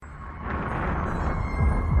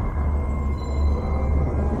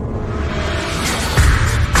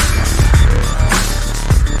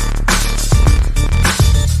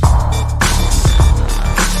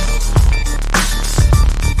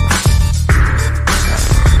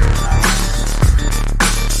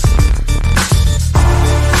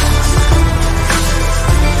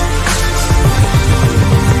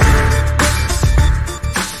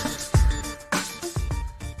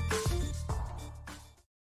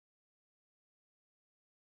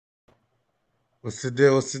What's the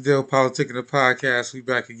deal? What's the deal? Politic of the podcast. We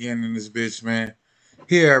back again in this bitch, man.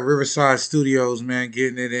 Here at Riverside Studios, man,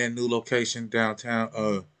 getting it in new location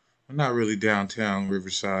downtown. Not really downtown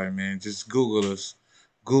Riverside, man. Just Google us.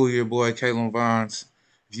 Google your boy Kalen Vines.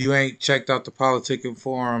 If you ain't checked out the Politicking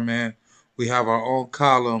Forum, man, we have our own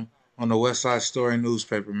column on the West Side Story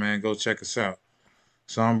newspaper, man. Go check us out.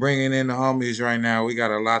 So I'm bringing in the homies right now. We got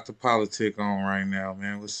a lot to politic on right now,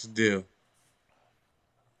 man. What's the deal?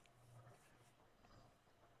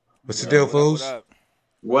 What's the What up? deal, What up? What fools? up?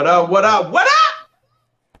 What up? What up? What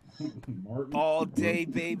up? Martin. All day,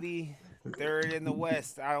 baby. Third in the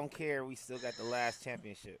West. I don't care. We still got the last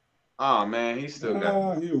championship. Oh man, he still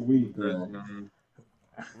got Here we this. go.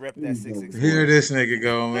 Rep Here that we six go six with Here four. this nigga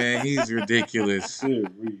go, man. He's ridiculous. Here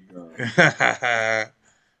we go.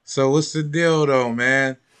 So what's the deal though,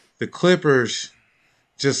 man? The Clippers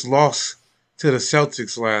just lost to the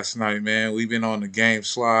Celtics last night, man. We've been on the game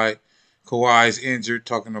slide. Kawhi's injured,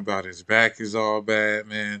 talking about his back is all bad,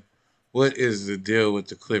 man. What is the deal with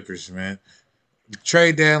the Clippers, man? The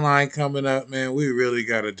trade deadline coming up, man. We really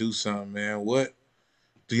got to do something, man. What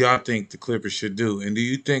do y'all think the Clippers should do? And do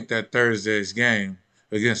you think that Thursday's game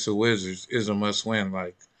against the Wizards is a must win,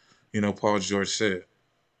 like Paul George said?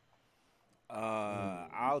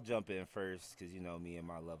 I'll jump in first because you know me and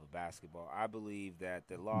my love of basketball. I believe that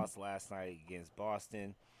the loss last night against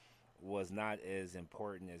Boston was not as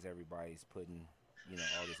important as everybody's putting,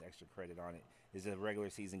 all this extra credit on it. It's a regular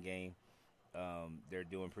season game. They're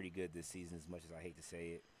doing pretty good this season, as much as I hate to say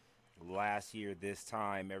it. Last year, this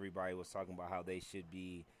time, everybody was talking about how they should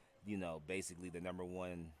be, basically the number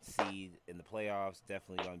one seed in the playoffs.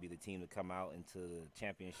 Definitely going to be the team to come out into the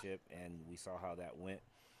championship, and we saw how that went.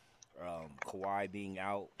 Kawhi being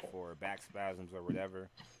out for back spasms or whatever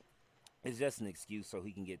is just an excuse so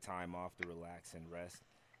he can get time off to relax and rest.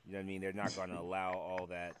 You know what I mean? They're not going to allow all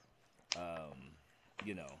that,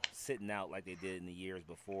 sitting out like they did in the years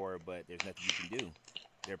before, but there's nothing you can do.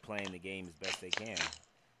 They're playing the game as best they can.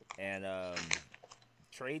 And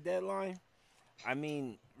trade deadline, I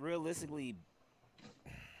mean, realistically,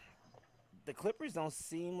 the Clippers don't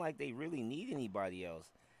seem like they really need anybody else.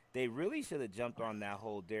 They really should have jumped on that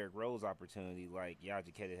whole Derrick Rose opportunity, like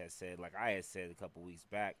Yajaketa has said, like I had said a couple weeks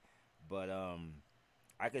back. But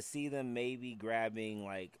I could see them maybe grabbing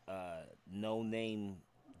like a no-name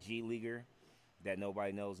G leaguer that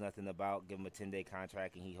nobody knows nothing about, give him a 10-day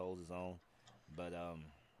contract, and he holds his own. But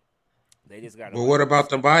they just got to But what like about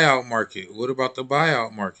the step up. buyout market? What about the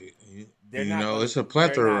buyout market? They're not gonna. It's a They're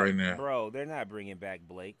plethora not, right now. bro. They're not bringing back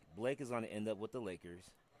Blake. Blake is gonna end up with the Lakers.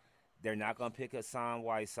 They're not gonna pick Hassan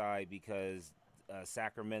Whiteside because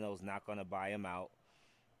Sacramento's not gonna buy him out.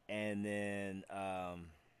 And then,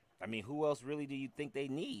 I mean, who else really do you think they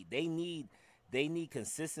need? They need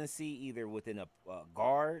consistency either within a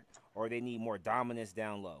guard or they need more dominance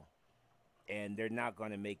down low. And they're not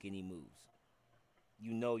gonna make any moves.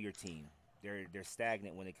 You know your team. They're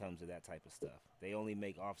stagnant when it comes to that type of stuff. They only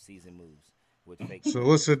make off season moves with fake So players.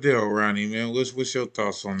 what's the deal, Ronnie, man? What's your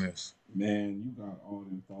thoughts on this? Man, you got all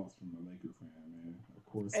them thoughts from the Laker fan, man. Of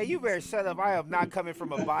course Hey, he you gonna better say shut up. that. I am not coming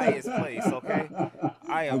from a biased place, okay? I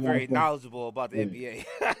I am gotta very fuck. knowledgeable about the Yeah.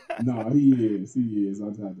 NBA. No, he is. I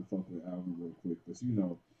just had to fuck with Alvin real quick. But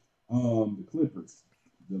the Clippers,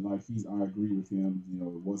 I agree with him. It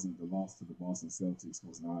wasn't the loss to the Boston Celtics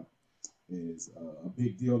was not is a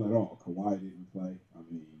big deal at all. Kawhi didn't play. I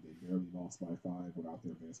mean, they barely lost by 5 without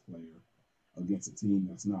their best player against a team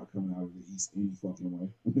that's not coming out of the East any fucking way.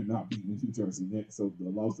 They're not beating the New Jersey Nets. So the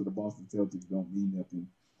loss to the Boston Celtics don't mean nothing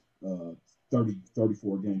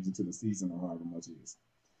 34 games into the season or however much it is.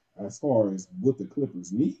 As far as what the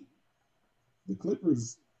Clippers need, the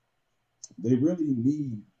Clippers, they really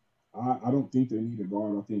need. I don't think they need a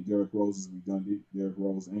guard. I think Derrick Rose is redundant. Derrick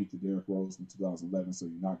Rose ain't the Derrick Rose from 2011, so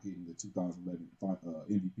you're not getting the 2011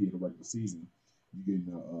 MVP of the regular season. You're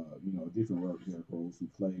getting a different Derrick Rose who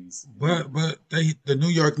plays. But the New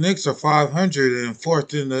York Knicks are 500 and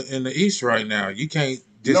fourth in the East right now.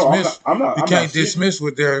 No, I'm not. I'm not. You I'm not can't shitting. dismiss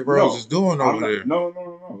what Derrick Rose is No, doing I'm over not. there.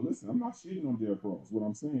 No. Listen, I'm not shitting on Derrick Rose. What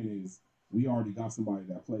I'm saying is we already got somebody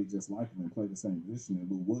that played just like him and played the same position in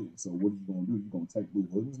Lou Williams. So what are you gonna do? You gonna take Lou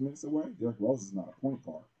Williams minutes away? Derrick Rose is not a point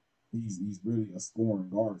guard. He's really a scoring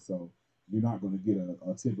guard. So you're not gonna get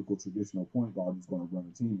a typical traditional point guard who's gonna run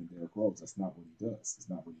a team in Derrick Rose. That's not what he does. It's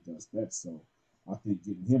not what he does best. So I think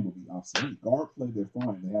getting him will be obsolete. Guard play, they're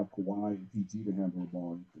fine. They have Kawhi and PG to handle the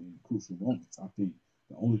ball in crucial moments. I think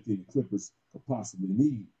the only thing the Clippers could possibly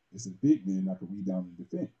need is a big man that can rebound and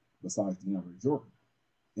defend, besides DeAndre Jordan.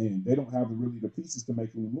 And they don't have really the pieces to make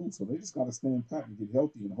any moves, so they just got to stand pat and get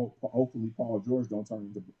healthy, and hopefully Paul George don't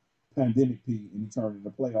turn into pandemic P, and he turned into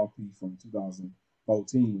playoff P from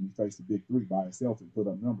 2014 when he faced the big three by himself and put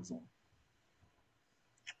up numbers on him.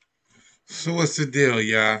 So what's the deal,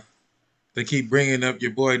 y'all? They keep bringing up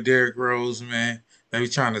your boy Derrick Rose, man. They be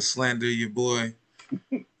trying to slander your boy.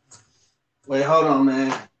 Wait, hold on,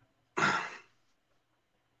 man.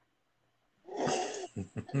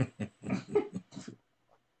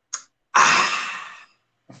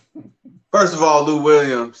 First of all, Lou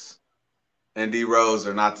Williams and D Rose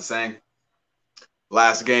are not the same.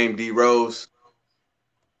 Last game, D Rose,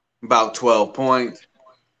 about 12 points,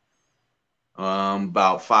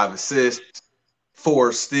 about 5 assists,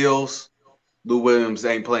 4 steals. Lou Williams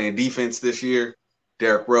ain't playing defense this year.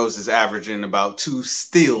 Derrick Rose is averaging about 2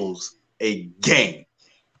 steals a game.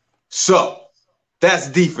 So that's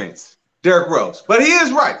defense. Derrick Rose. But he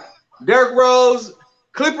is right. Derrick Rose,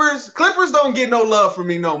 Clippers don't get no love from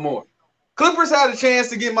me no more. Clippers had a chance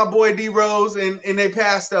to get my boy D Rose and they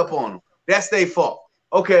passed up on him. That's their fault.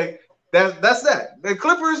 Okay. That's that. The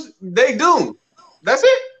Clippers, they doomed. That's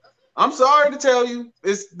it. I'm sorry to tell you.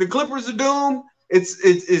 The Clippers are doomed.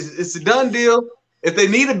 It's a done deal. If they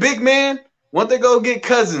need a big man, why don't they go get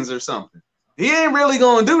Cousins or something? He ain't really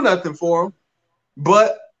gonna do nothing for them.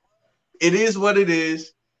 But it is what it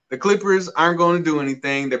is. The Clippers aren't going to do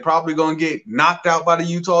anything. They're probably going to get knocked out by the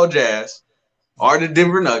Utah Jazz or the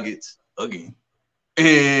Denver Nuggets again.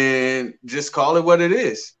 And just call it what it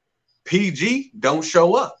is. PG don't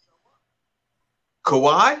show up.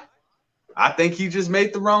 Kawhi, I think he just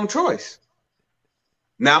made the wrong choice.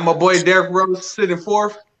 Now my boy Derrick Rose sitting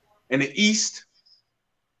fourth in the East.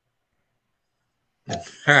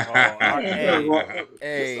 Hey,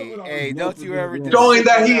 don't you ever showing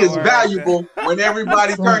that he is valuable when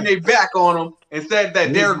everybody turned their back on him and said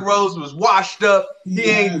that Derrick Rose was washed up. He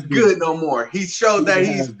ain't good no more. He showed that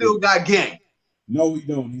he's still got game. No, he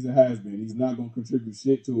don't. He's a has-been. He's not going to contribute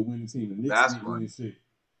shit to a winning team. The Knicks ain't winning shit.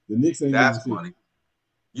 The Knicks ain't winning shit. That's funny.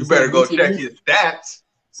 You better go check his stats.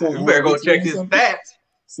 You better go check his stats.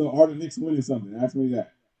 So are the Knicks winning something? Ask me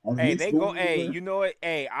that. Hey, they go. Hey, you know what?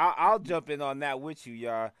 Hey, I'll jump in on that with you,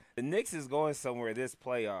 y'all. The Knicks is going somewhere this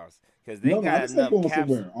playoffs because they got enough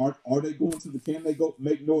caps. Are they going to the? Can they go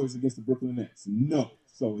make noise against the Brooklyn Nets? No.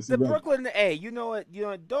 So it's the Brooklyn. Hey, you know what?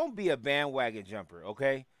 Don't be a bandwagon jumper,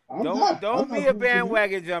 okay? Don't be a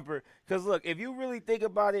bandwagon jumper. Because look, if you really think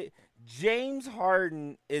about it, James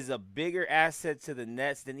Harden is a bigger asset to the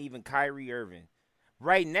Nets than even Kyrie Irving.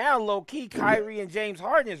 Right now, low-key, Kyrie and James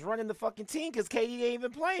Harden is running the fucking team because KD ain't even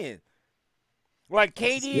playing. Like,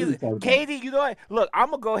 KD, you know what? Look, I'm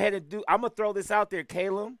going to go ahead and I'm going to throw this out there,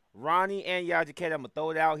 Caleb, Ronnie, and Yajaketa. I'm going to throw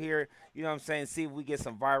it out here, you know what I'm saying, see if we get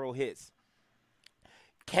some viral hits.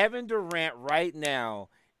 Kevin Durant right now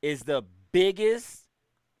is the biggest,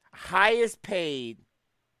 highest paid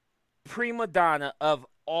prima donna of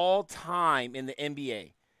all time in the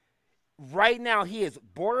NBA. Right now, he is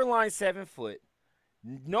borderline 7 foot.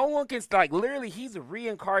 No one can literally. He's a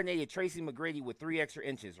reincarnated Tracy McGrady with 3 extra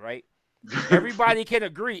inches, right? Everybody can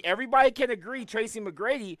agree. Tracy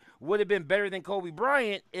McGrady would have been better than Kobe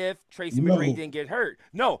Bryant if Tracy McGrady didn't get hurt.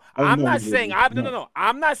 No, I'm not saying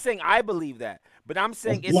I'm not saying I believe that, but I'm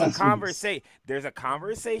saying it's a conversation. There's a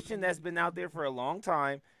conversation that's been out there for a long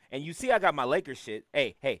time. And you see, I got my Lakers shit.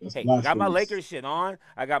 Hey, I got my Lakers shit on.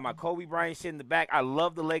 I got my Kobe Bryant shit in the back. I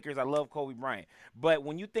love the Lakers. I love Kobe Bryant. But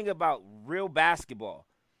when you think about real basketball,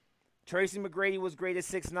 Tracy McGrady was great at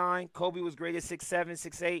 6'9". Kobe was great at 6'7",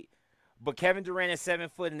 6'8". But Kevin Durant is 7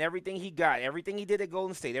 foot, and everything he got, everything he did at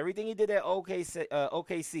Golden State, everything he did at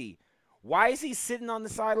OKC. Why is he sitting on the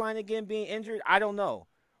sideline again, being injured? I don't know.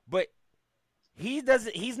 But he's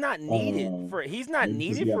not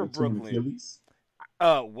needed for Brooklyn.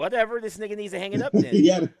 Whatever, this nigga needs to hang it up then. he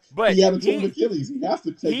had a torn Achilles. He has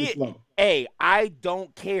to take it slow. Hey, I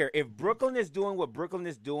don't care. If Brooklyn is doing what Brooklyn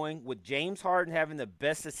is doing, with James Harden having the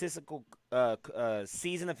best statistical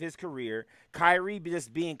season of his career, Kyrie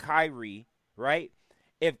just being Kyrie, right?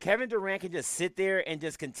 If Kevin Durant can just sit there and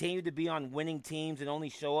just continue to be on winning teams and only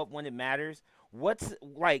show up when it matters,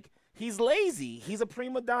 he's lazy. He's a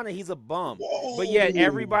prima donna. He's a bum. Whoa. But yet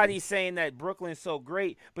everybody's saying that Brooklyn's so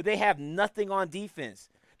great, but they have nothing on defense.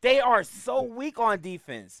 They are so weak on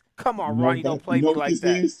defense. Come on, Ronnie, don't play me like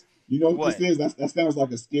that. You know what this is? That sounds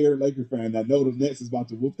like a scared Laker fan that know the Nets is about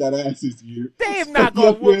to whoop that ass this year. They are not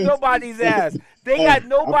going to whoop nobody's ass. They got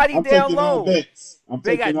nobody down low.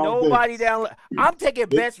 They got nobody down low. I'm taking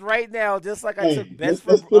bets right now, just like I took bets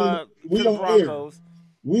for the Broncos.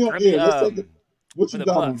 We don't care. Let's take it. What you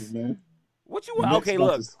got on it, man? What you want? Okay,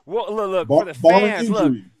 look. Look for the fans.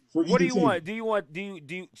 Look. What do you want?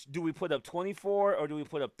 Do we put up 24 or do we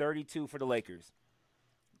put up 32 for the Lakers?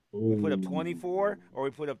 We put up 24 or we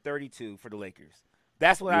put up 32 for the Lakers.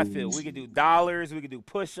 That's what I feel. We could do dollars, we could do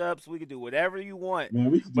push-ups, we could do whatever you want. Man,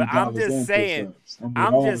 we could do But I'm dollars just and saying, push-ups. I'm with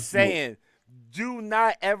I'm all the just smoke. saying, do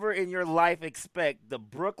not ever in your life expect the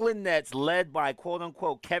Brooklyn Nets, led by quote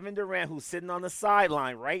unquote Kevin Durant, who's sitting on the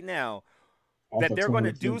sideline right now, Off that a they're torn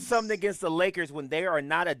going to do Achilles. something against the Lakers when they are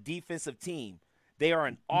not a defensive team. They are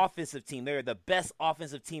an offensive team. They are the best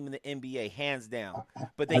offensive team in the NBA, hands down.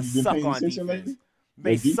 But they Have you been suck paying on attention defense. lately?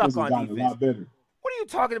 They Their suck defense has on gotten a defense. lot better. What are you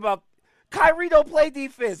talking about? Kyrie don't play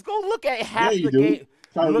defense. Go look at half Yeah, you the do. game.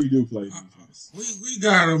 Kyrie Look- do play defense. We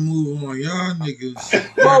gotta move on, y'all niggas.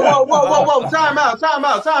 Whoa. Time out.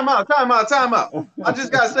 I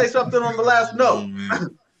just got to say something on the last note.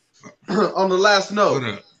 Man. On the last What note,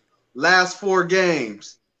 up? last 4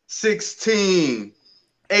 games, 16,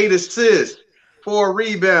 8 assists, 4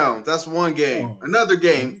 rebounds. That's one game. Oh. Another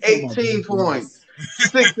game, You talking about 18 Derrick points,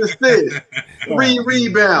 Rose. 6 assists, 3 Oh,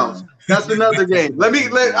 rebounds. man. That's another game.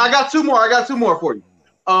 I got 2 more. I got 2 more for you.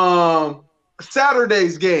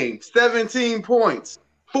 Saturday's game, 17 points,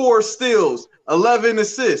 4 steals, 11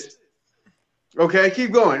 assists. Okay,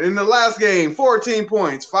 keep going. In the last game, 14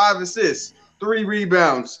 points, 5 assists, 3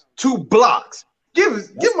 rebounds, 2 blocks. Give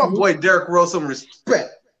my cool. boy Derrick Rose some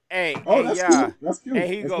respect. Hey, Oh, hey, that's yeah. cute. That's cute. Hey,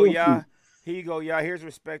 here you That's go, real y'all. cute. Here you go, y'all. Here's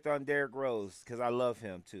respect on Derrick Rose because I love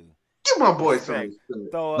him too. Give my boy some Respect.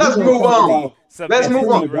 respect. Throw Let's throw move some on. D- some Let's Anthony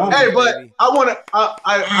move on. Rose, Hey, but baby. I All do right,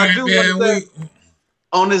 want man. to say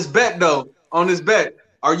on this bet though. On this bet,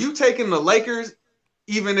 are you taking the Lakers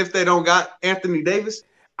even if they don't got Anthony Davis?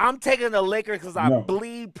 I'm taking the Lakers because I No.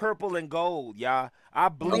 bleed purple and gold, y'all. I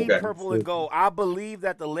bleed Okay. purple and gold. I believe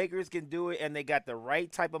that the Lakers can do it, and they got the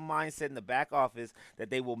right type of mindset in the back office that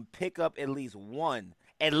they will pick up at least one,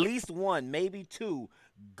 maybe 2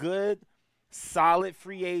 good, solid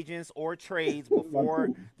free agents or trades before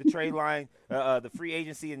Like who? the trade line, the free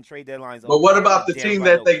agency and trade deadlines. But what about the team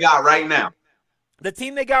that they got right now? The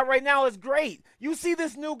team they got right now is great. You see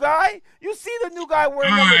this new guy? You see the new guy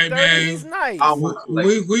wearing All number right, 30? man. He's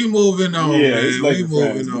nice. We moving on, Yeah, man. it's We Laker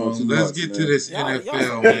moving fans doing on. too Let's much, get man. to this Y'all NFL,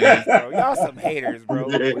 some man. haters, bro. Y'all some haters, bro.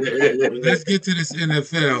 Let's get to this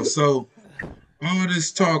NFL. So, all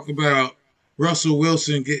this talk about Russell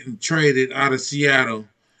Wilson getting traded out of Seattle,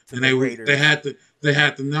 To and the they Raiders. had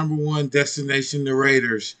the number 1 destination, the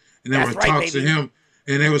Raiders, and there That's were right, talks baby. of him,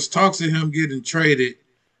 and there was talks of him getting traded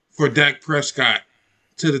for Dak Prescott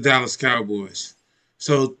to the Dallas Cowboys.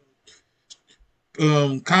 So,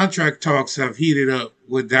 contract talks have heated up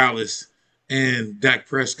with Dallas and Dak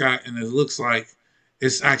Prescott, and it looks like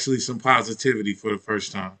it's actually some positivity for the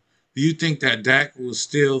first time. Do you think that Dak will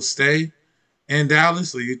still stay in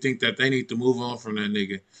Dallas, or you think that they need to move on from that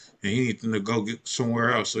nigga and he needs to go get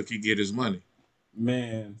somewhere else so he can get his money?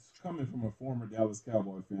 Man, coming from a former Dallas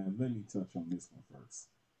Cowboy fan, let me touch on this one first.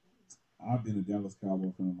 I've been a Dallas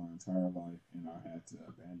Cowboy fan my entire life, and I had to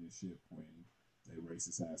abandon ship when they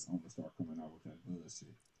racist ass owners start coming out with that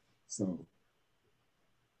bullshit. So,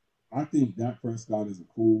 I think Dak Prescott is a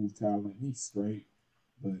cool talent. He's straight.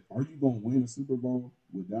 But are you going to win a Super Bowl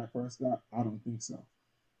with Dak Prescott? I don't think so.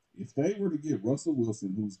 If they were to get Russell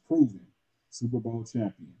Wilson, who's proven Super Bowl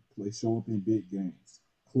champion, show up in big games,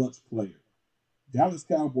 clutch player, Dallas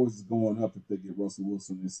Cowboys is going up if they get Russell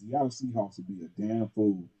Wilson. And Seattle Seahawks would be a damn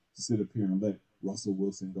fool to sit up here and let Russell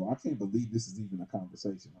Wilson go. I can't believe this is even a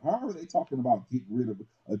conversation. How are they talking about getting rid of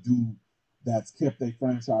a dude that's kept their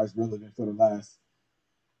franchise relevant for the last,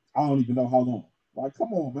 I don't even know how long. Like,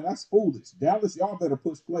 come on, man, that's foolish. Dallas, y'all better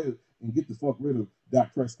push play and get the fuck rid of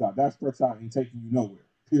Dak Prescott. Dak Prescott ain't taking you nowhere,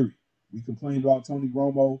 period. We complained about Tony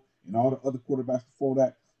Romo and all the other quarterbacks before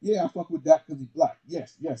that. Yeah, I fuck with Dak because he's black.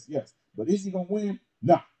 Yes. But is he going to win?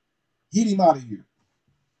 Nah. Get him out of here.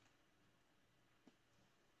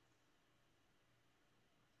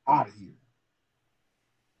 Out of here.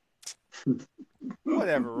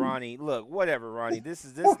 Whatever, Ronnie. Look, whatever, Ronnie. This.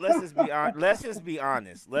 Let's just be honest.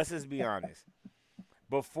 Let's just be honest.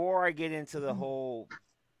 Before I get into the whole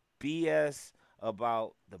BS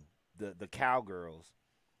about the Cowgirls,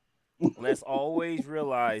 let's always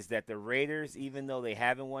realize that the Raiders, even though they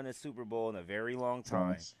haven't won a Super Bowl in a very long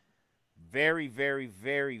time, very, very,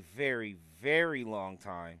 very, very, very long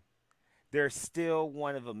time, they're still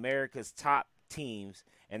one of America's top teams,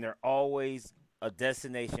 and they're always a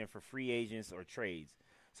destination for free agents or trades.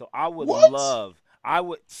 So I would What? love I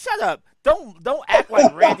would shut up. Don't act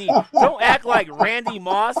like Randy. Don't act like Randy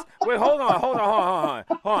Moss. Wait, hold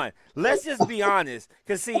on. Let's just be honest.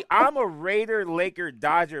 Cause see, I'm a Raider, Laker,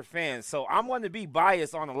 Dodger fan, so I'm going to be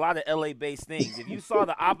biased on a lot of LA-based things. If you saw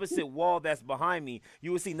the opposite wall that's behind me,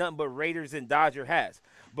 you would see nothing but Raiders and Dodger hats.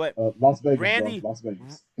 But Las Vegas, Randy, bro. Las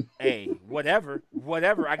Vegas. Hey, whatever.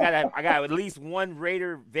 I got at least one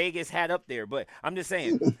Raider Vegas hat up there. But I'm just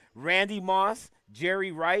saying, Randy Moss,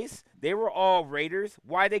 Jerry Rice, they were all Raiders.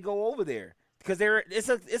 Why they go over there? Because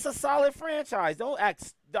it's a solid franchise. Don't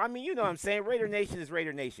act. I mean, you know what I'm saying. Raider Nation is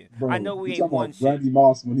Raider Nation. Bro, I know we you ain't won about shit. Randy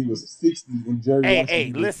Moss when he was 60 and Jerry Rice.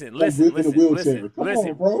 Hey, listen, in a wheelchair. Come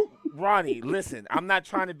on, bro. Ronnie, listen. I'm not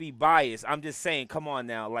trying to be biased. I'm just saying, come on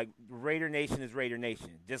now. Like Raider Nation is Raider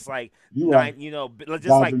Nation. Just like Right. just Dodger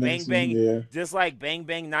like Nation, Bang Bang, yeah. just like Bang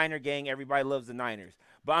Bang Niner Gang. Everybody loves the Niners.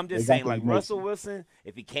 But I'm just saying, like Russell Wilson,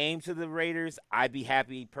 if he came to the Raiders, I'd be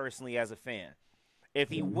happy personally as a fan. If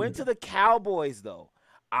he went to the Cowboys, though,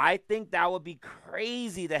 I think that would be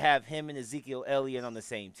crazy to have him and Ezekiel Elliott on the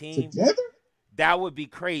same team. Together? That would be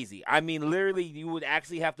crazy. I mean, literally, you would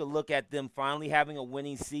actually have to look at them finally having a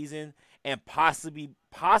winning season and possibly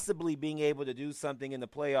being able to do something in the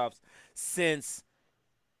playoffs since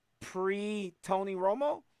pre-Tony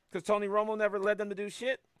Romo, because Tony Romo never led them to do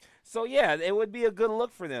shit. So, yeah, it would be a good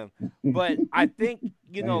look for them. But I think,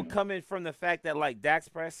 coming from the fact that, like, Dak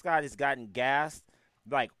Prescott has gotten gassed,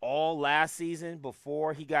 like, all last season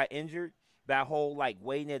before he got injured, that whole, like,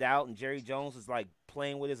 waiting it out, and Jerry Jones is, like,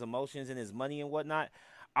 playing with his emotions and his money and whatnot.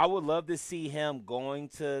 I would love to see him going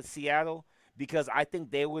to Seattle because I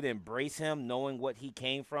think they would embrace him knowing what he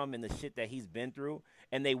came from and the shit that he's been through,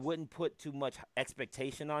 and they wouldn't put too much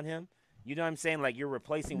expectation on him. You know what I'm saying? Like, you're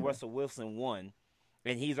replacing Russell Wilson, one,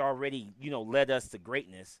 and he's already, led us to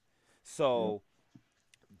greatness. So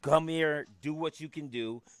come here, do what you can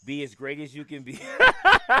do, be as great as you can be.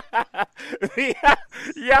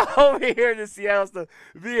 Yeah, over here in Seattle stuff,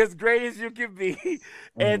 be as great as you can be.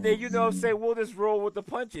 And then, we'll just roll with the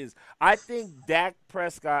punches. I think Dak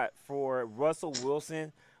Prescott for Russell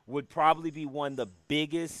Wilson would probably be one of the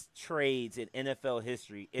biggest trades in NFL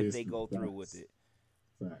history if they go through with it.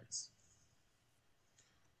 Facts.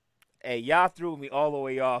 Hey, y'all threw me all the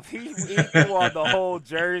way off. He threw on the whole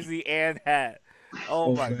jersey and hat.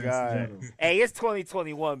 Oh, my God. Hey, it's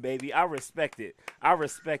 2021, baby. I respect it,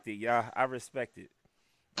 y'all. I respect it.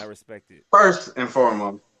 First and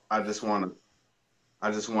foremost, I just want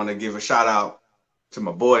to give a shout out to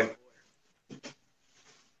my boy.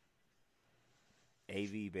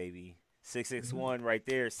 AV, baby. 661 right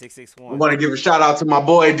there, 661. I want to give a shout out to my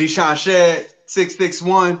boy, Deshaun Shedd,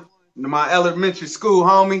 661, my elementary school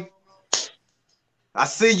homie. I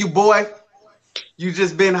see you, boy. You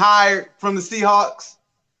just been hired from the Seahawks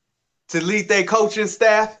to lead their coaching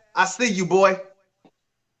staff. I see you, boy.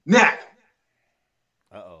 Now,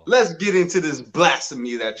 let's get into this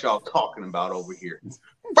blasphemy that y'all talking about over here.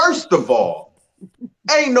 First of all,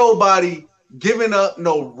 ain't nobody giving up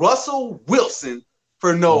no Russell Wilson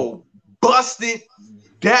for no busted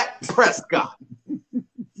Dak Prescott.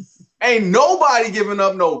 Ain't nobody giving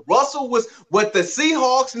up no Russell Wilson. What the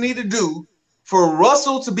Seahawks need to do for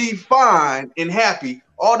Russell to be fine and happy,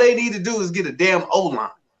 all they need to do is get a damn O-line.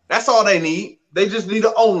 That's all they need. They just need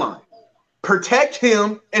an O-line. Protect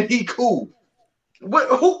him, and he cool.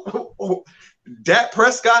 Who? Dak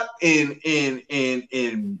Prescott in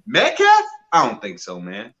Metcalf? I don't think so,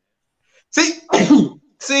 man. See,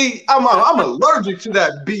 I'm allergic to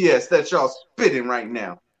that BS that y'all spitting right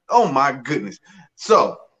now. Oh my goodness.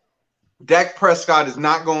 So Dak Prescott is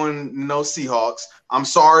not going no Seahawks. I'm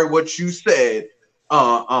sorry what you said,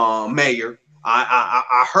 Mayor.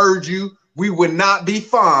 I heard you. We would not be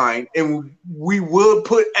fine, and we would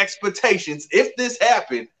put expectations. If this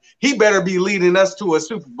happened, he better be leading us to a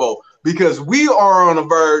Super Bowl because we are on the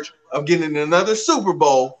verge of getting another Super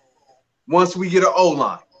Bowl once we get an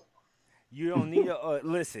O-line. You don't need a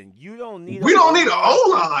listen. You don't need. We don't need an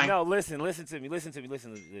O-line. No, listen to me. Listen to me.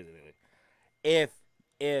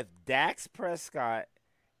 If Dak Prescott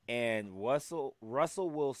and Russell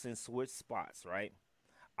Wilson switch spots, right?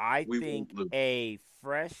 I think a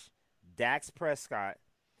fresh Dak Prescott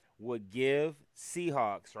would give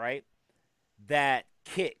Seahawks, right, that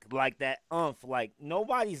kick, like that umph. Like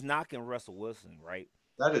nobody's knocking Russell Wilson, right?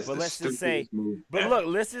 That is. But let's just say,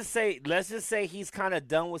 let's just say he's kind of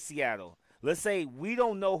done with Seattle. Let's say we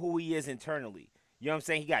don't know who he is internally. You know what I'm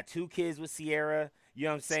saying? He got 2 kids with Sierra. You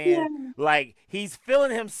know what I'm saying? Yeah. Like, he's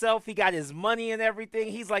feeling himself. He got his money and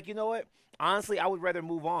everything. He's like, you know what? Honestly, I would rather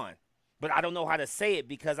move on. But I don't know how to say it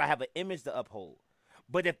because I have an image to uphold.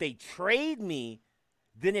 But if they trade me,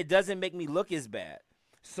 then it doesn't make me look as bad.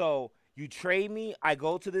 So You trade me, I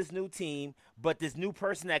go to this new team, but this new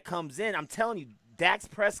person that comes in, I'm telling you, Dax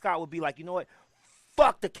Prescott would be like, you know what?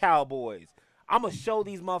 Fuck the Cowboys. I'm going to show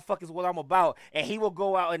these motherfuckers what I'm about. And he will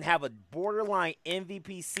go out and have a borderline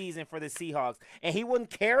MVP season for the Seahawks. And he wouldn't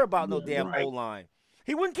care about no damn Right. O-line.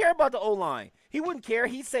 He wouldn't care about the O-line. He wouldn't care.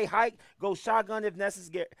 He'd say hike, go shotgun if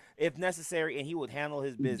necessary, and he would handle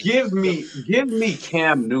his business. Give me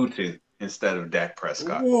Cam Newton instead of Dak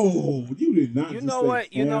Prescott. Whoa, you did not. You just know say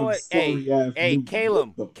what? You know Cam what? Hey, sorry-ass hey, Newton.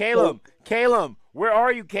 Caleb, What the Caleb, fuck? Caleb, where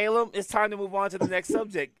are you, Caleb? It's time to move on to the next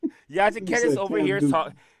subject. Yaja You Kettis said over Cam here Newton.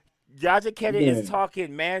 talk. Yaja Kettis Man. is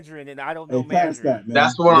talking Mandarin, and I don't Hey, know pass Mandarin. that, man.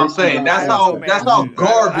 That's what I'm Let's saying. not That's I pass how don't know that, that's Mandarin. how man.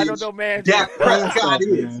 I don't garbage know Mandarin. Dak Prescott Pass that,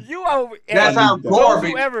 is. man. You over? That's hey, how Don't don't you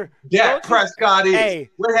garbage ever? Dak Don't you? Prescott is. Hey,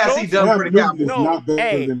 What has he don't done Cam for the Newton Cowboys? is No, not better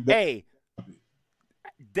hey, than that. hey.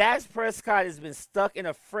 Dak Prescott has been stuck in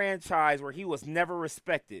a franchise where he was never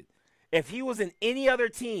respected. If he was in any other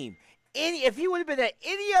team, if he would have been at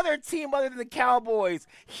any other team other than the Cowboys,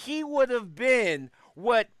 he would have been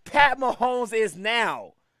what Pat Mahomes is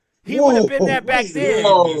now. He would have been that back Whoa, then.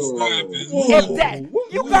 Whoa. If that,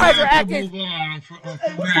 you guys are acting. Move on from Hey,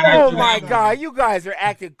 that. what's Oh wrong my with that? God, you guys are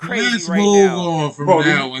acting crazy Let's right move now. on from Bro,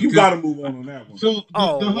 that one. you got to move on that one. So the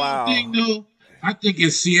Oh whole wow. thing, though, I think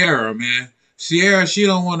it's Sierra, man. Sierra, she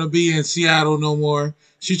don't want to be in Seattle no more.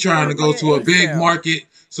 She trying to go to a big A-Sound. market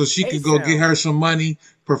so she can go get A-Sound. her some money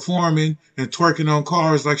performing and twerking on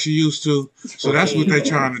cars like she used to. So that's what they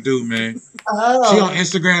trying to do, man. She Oh. on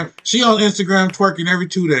Instagram. She on Instagram twerking every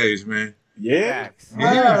 2 days, man. Yeah? Facts.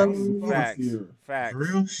 Yeah. Facts. Sierra. Facts. For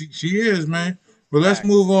real, she is, man. But let's Facts.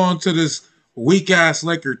 move on to this weak ass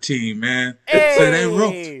Laker team, man. Hey. So they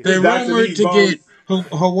That's rumored elite, to Bones.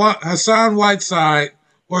 get Hassan Whiteside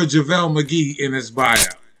or JaVale McGee in his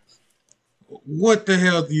buyout. What the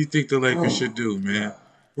hell do you think the Lakers should do, man?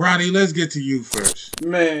 Ronnie, let's get to you first.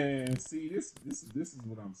 Man, see, this is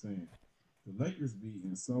what I'm saying. The Lakers be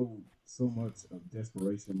in so much of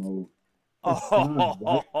desperation mode.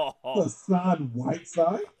 Hassan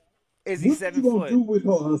Whiteside? Is he What 7 you gonna foot? do with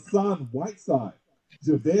Hassan Whiteside?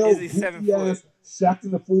 JaVale Is he 7 foot? ass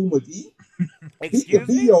Shaqtin' the Fool McGee? He could Excuse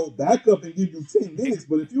be me? your backup and give you 10 minutes,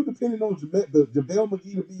 but if you're depending on JaVale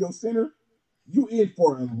McGee to be your center, you in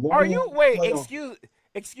for a long Are you wait? playoff.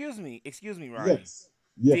 Excuse me, Ryan. Yes.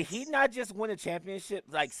 Yes. Did he not just win a championship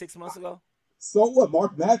like 6 months ago? So what?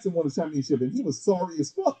 Mark Madsen won a championship, and he was sorry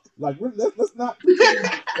as fuck. Like, let's not pretend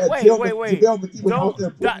that Wait. JaVale McGee was out there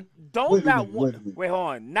putting. Don't Wait a not minute, one. wait a minute. Wait, hold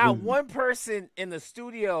on. Not one person in the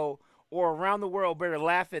studio or around the world better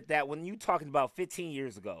laugh at that when you talking about 15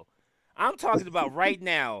 years ago. I'm talking about right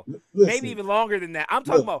now. Listen, Maybe even longer than that. I'm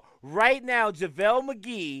talking Look. about right now. JaVale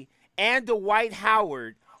McGee and Dwight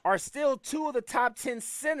Howard are still two of the top 10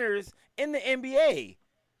 centers in the NBA.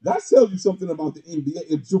 that tells you something about the NBA.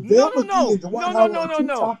 If JaVale McGee and Dwight Howard are two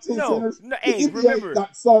top 10 centers, the Hey, NBA remember,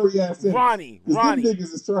 got sorry ass centers. Ronnie, 'Cause them Ronnie,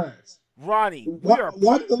 niggas is trash. Ronnie. We Why, are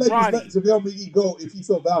why did the Lakers Ronnie. let JaVale McGee go if he's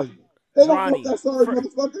so valuable? They don't Ronnie, want that sorry for-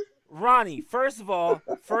 motherfucker. Ronnie, first of all,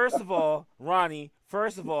 Ronnie,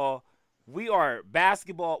 we are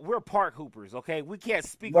basketball. We're park hoopers, okay? We can't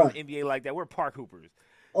speak on Right. the NBA like that. We're park hoopers.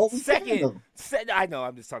 Oh, we can, though. I know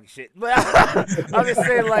I'm just talking shit, but I'm just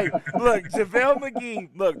saying, like, look, JaVale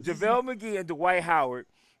McGee and Dwight Howard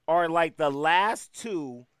are like the last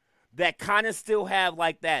two that kind of still have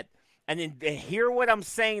like that. And then hear what I'm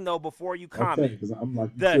saying though before you comment. Okay, because I'm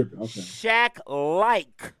like, you The tripping. Okay.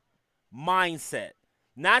 Shaq-like mindset.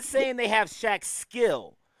 Not saying they have Shaq's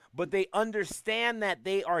skill, but they understand that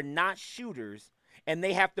they are not shooters and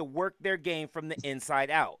they have to work their game from the inside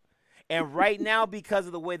out. And right now, because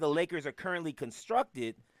of the way the Lakers are currently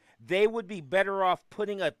constructed, they would be better off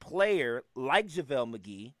putting a player like JaVale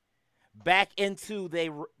McGee back into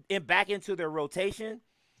their rotation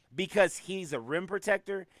because he's a rim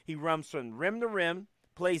protector. He runs from rim to rim,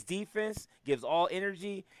 plays defense, gives all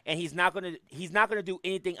energy, and he's not gonna do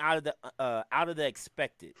anything out of the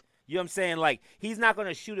expected. You know what I'm saying? Like, he's not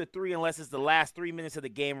gonna shoot a three unless it's the last 3 minutes of the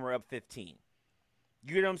game and we're up 15.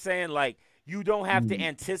 You know what I'm saying? Like, you don't have to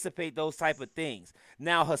anticipate those type of things.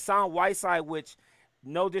 Now, Hassan Whiteside, which,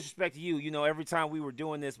 no disrespect to you, you know, every time we were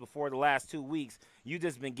doing this before the last 2 weeks, you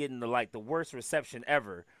just been getting the worst reception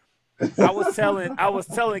ever. I was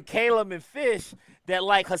telling Caleb and Fish that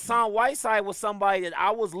like Hassan Whiteside was somebody that I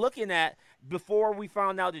was looking at before we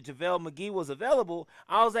found out that JaVale McGee was available.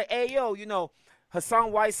 I was like, hey, yo, you know,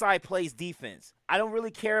 Hassan Whiteside plays defense. I don't really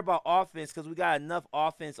care about offense because we got enough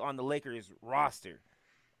offense on the Lakers roster.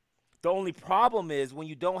 The only problem is when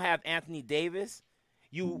you don't have Anthony Davis,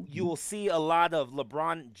 you will see a lot of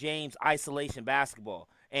LeBron James isolation basketball.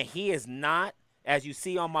 And he is not, as you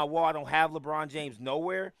see on my wall, I don't have LeBron James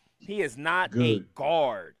nowhere. He is not a Good.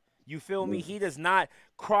 guard. You feel me? Good. He does not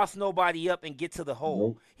cross nobody up and get to the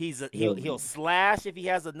hole. Nope. He'll slash if he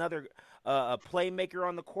has another a playmaker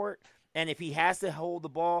on the court, and if he has to hold the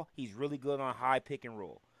ball, he's really good on high pick and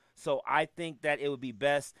roll. So I think that it would be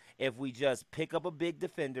best if we just pick up a big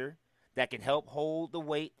defender that can help hold the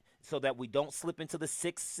weight so that we don't slip into the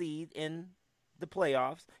 6th seed in the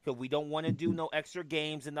playoffs, because we don't want to do no extra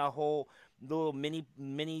games in the whole little mini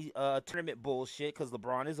tournament bullshit because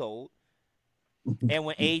LeBron is old. And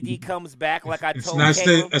when AD comes back, like I told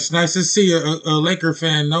Caleb, it's nice to see a Laker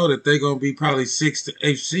fan know that they're going to be probably 6th to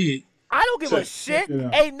 8th seed. I don't give a shit.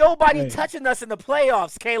 Ain't nobody touching us in the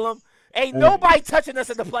playoffs, Caleb. Ain't nobody touching us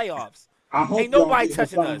in the playoffs. I hope ain't nobody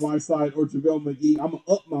touching us. Whiteside or JaVale McGee. I'm going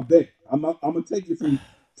to up my bet. I'm going to take it from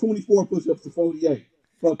 24 push-ups to 48.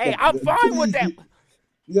 Fuck hey, that. I'm fine with that. You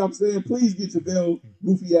know what I'm saying? Please get JaVale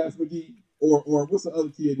goofy-ass McGee. Or what's the other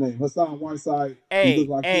kid name? Hassan Whiteside. Hey, he look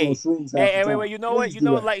like he on shrooms wait. You know what? You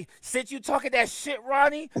know what? Like, since you talking that shit,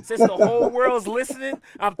 Ronnie, since the whole world's listening,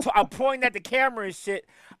 I'm pointing at the camera and shit.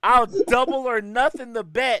 I'll double or nothing the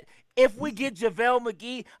bet. If we get JaVale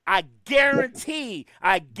McGee, I guarantee,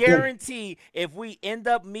 if we end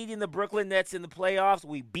up meeting the Brooklyn Nets in the playoffs,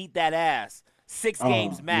 we beat that ass. 6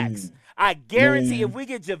 games max. Man. I guarantee if we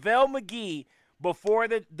get JaVale McGee before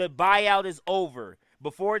the buyout is over,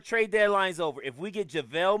 before trade deadline's over, if we get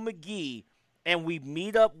JaVale McGee and we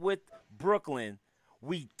meet up with Brooklyn,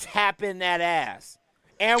 we tap in that ass.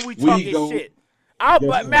 And we talking shit.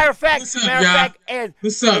 But matter of fact, what's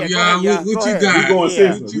up, y'all? What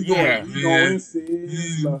you got?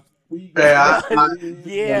 We going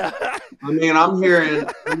Yeah. I mean, I'm hearing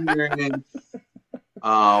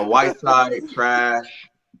Whiteside trash,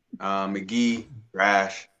 McGee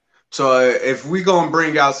trash. So if we gonna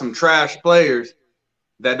bring out some trash players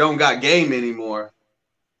that don't got game anymore,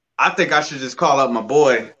 I think I should just call up my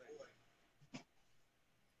boy.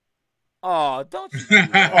 Oh, don't you?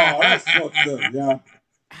 That's fucked up, yeah.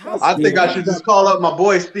 I think I should just call up my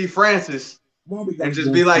boy Steve Francis and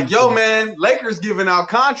just be like, "Yo, man, Lakers giving out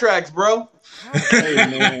contracts, bro." Hey,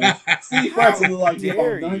 man, Steve Francis look like he's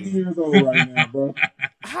about 90 years old right now, bro.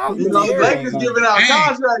 Lakers giving out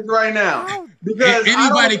contracts right now because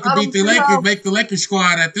anybody can beat the Lakers, make the Lakers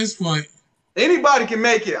squad at this point. Anybody can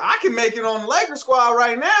make it. I can make it on the Lakers squad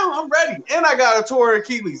right now. I'm ready. And I got a torn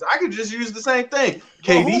Achilles. I could just use the same thing.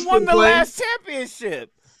 KD who won the last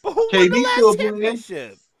championship? But who won the last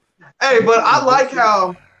championship? Hey, but I like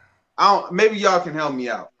how maybe y'all can help me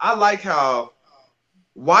out. I like how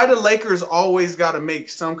why the Lakers always got to make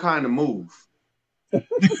some kind of move.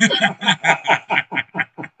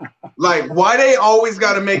 Like, why they always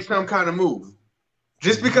got to make some kind of move?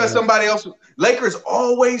 Just because somebody else, Lakers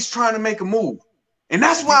always trying to make a move. And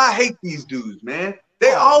that's why I hate these dudes, man.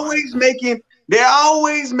 They're always making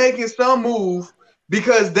some move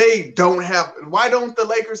because they don't have, why don't the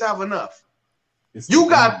Lakers have enough? You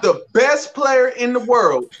got the best player in the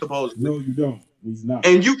world, supposedly. No, you don't. He's not.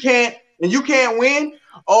 And you can't win?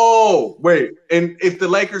 Oh, wait. And if the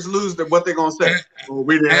Lakers lose, then what they gonna say? Well,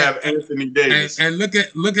 we didn't have Anthony Davis. And look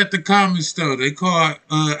at the comments though. They call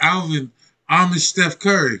Alvin Amish Steph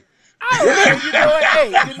Curry. Oh, you know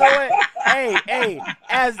what? Hey,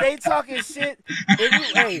 as they talking shit,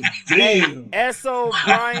 S.O.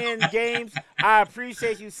 Brian Games, I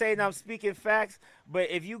appreciate you saying I'm speaking facts, but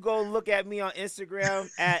if you go look at me on Instagram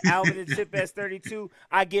at Alvin and Chip S32,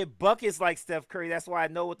 I get buckets like Steph Curry. That's why I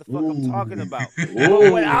know what the fuck I'm talking about.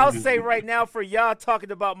 But what I'll say right now for y'all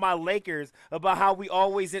talking about my Lakers, about how we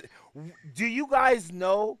always – do you guys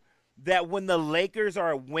know that when the Lakers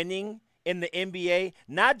are winning – in the NBA,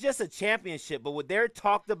 not just a championship, but what they're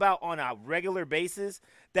talked about on a regular basis,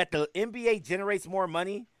 that the NBA generates more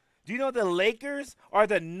money? Do you know the Lakers are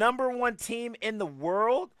the #1 team in the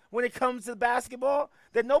world when it comes to basketball?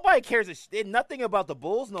 That nobody cares nothing about the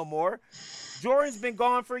Bulls no more. Jordan's been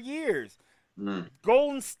gone for years.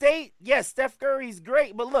 Golden State, yes, Steph Curry's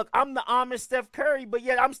great, but look, I'm the Amish Steph Curry, but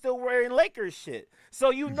yet I'm still wearing Lakers shit.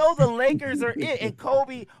 So you know the Lakers are it. And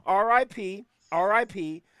Kobe, R.I.P.,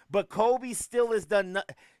 but Kobe has still done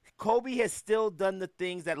the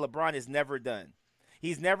things that LeBron has never done.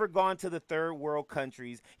 He's never gone to the third world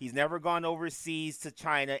countries. He's never gone overseas to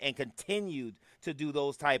China and continued to do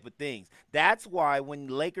those type of things. That's why when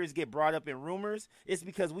Lakers get brought up in rumors, it's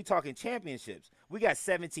because we talking championships. We got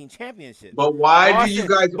 17 championships. But why do you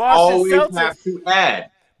guys always Celtics, have to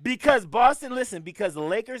add? Because because the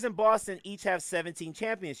Lakers and Boston each have 17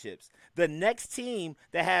 championships. The next team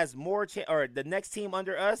that has more, or the next team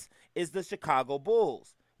under us is the Chicago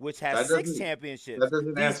Bulls which has That 6 doesn't championships. that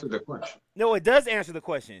doesn't These answer the question. No, it does answer the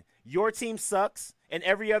question. Your team sucks, and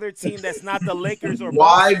every other team that's not the Lakers or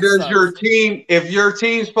Why Boston does your sucks. team, if your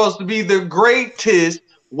team's supposed to be the greatest,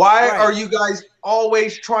 why are Right. you guys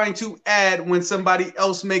always trying to add when somebody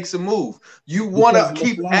else makes a move? You want Because to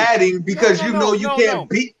keep LeBlanc, adding No, because no, you know no, you no, can't no.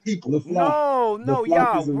 beat people. LeBlanc, No, LeBlanc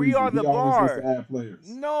y'all. is the We are reason. the He always wants to bar. add players.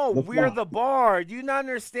 No, we're LeBlanc. the bar. Do you not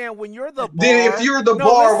understand? When you're the Then if bar, you're the no,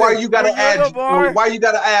 bar, why listen. you gotta When you're the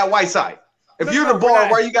bar, add Whiteside? If no, you're no, the we're bar,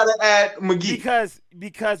 not. why you gotta add McGee?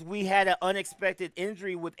 Because we had an unexpected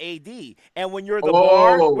injury with AD, and when you're the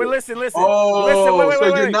bar, wait, Oh, listen, wait, so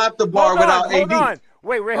you're wait. not the bar without Hold AD. on,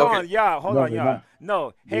 wait, hold Okay. on, y'all, hold No, on, they're y'all. not.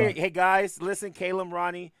 No, hey, Right. hey, guys, listen, Caleb,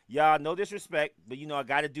 Ronnie, y'all, no disrespect, but I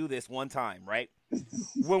got to do this one time, right?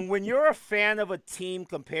 When you're a fan of a team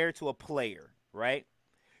compared to a player, right?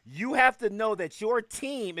 You have to know that your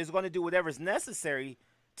team is going to do whatever's necessary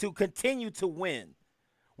to continue to win.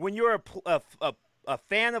 When you're a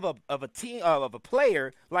fan of a team of a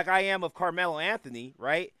player like I am of Carmelo Anthony,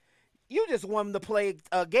 right? You just want him to play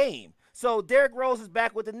a game. So Derrick Rose is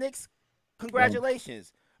back with the Knicks.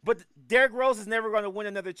 Congratulations. But Derrick Rose is never going to win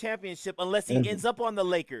another championship unless he Ever. ends up on the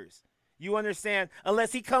Lakers. You understand?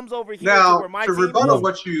 Unless he comes over here to Now, where my to team rebuttal is.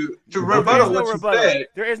 what you No, rebuttal what you said,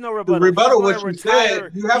 There is no to rebuttal. rebuttal He's what going you to retire.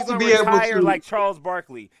 said, you have He's to going be to able retire to like Charles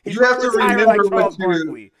Barkley. He's you going have to to retire like remember Charles what you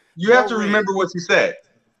Barkley. you have No to ring. remember what you said.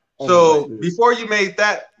 Oh, So shit. before you made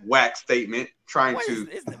that whack statement, trying What to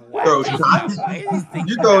is the whack? throw This is shots, not whack. These things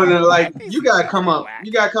you are throwing not it like whack. These you gotta things come are up. whack.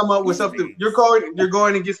 You gotta come up with These something. things. You're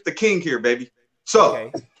going against the king here, baby.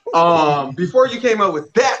 So Okay. before you came up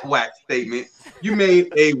with that whack statement, you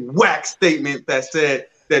made a whack statement that said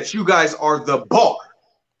that you guys are the bar.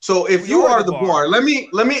 So if We you are are the the bar. bar, let me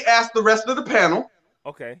ask the rest of the panel.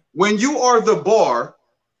 Okay. When you are the bar,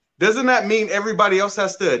 doesn't that mean everybody else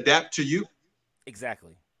has to adapt to you?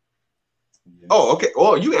 Exactly. Yeah. Oh, okay.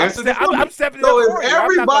 Oh, you answered it for me. I'm stepping it So up if for you. I'm not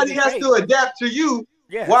going to everybody be has fake. to adapt to you,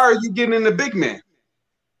 Yes. why are you getting in the big man?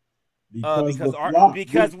 Because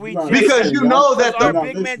because we you're not just Because listening, you y'all. know because that our the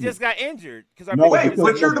big man just got injured. Because our No, big Wait, man because but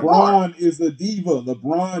just you're got the bar. LeBron is a diva.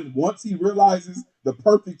 LeBron, once he realizes the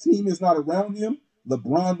perfect team is not around him,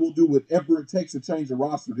 LeBron will do whatever it takes to change the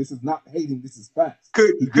roster. This is not hating. This is facts.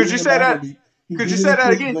 Could He did could it you in say that? Miami. He Could did you it say in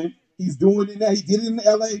that again? Cleveland. He's doing it now. He did it in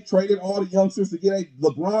LA. Traded all the youngsters to get a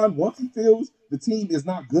LeBron. Once he feels the team is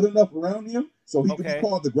not good enough around him, so he can Okay. be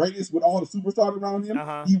called the greatest with all the superstars around him.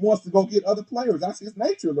 Uh-huh. He wants to go get other players. That's his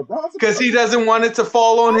nature. LeBron's Because he doesn't want it to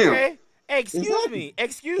fall on him. Okay. Hey, excuse Exactly. me.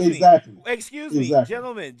 Excuse Exactly. me. Excuse me. Exactly.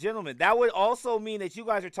 Gentlemen. That would also mean that you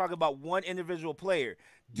guys are talking about one individual player.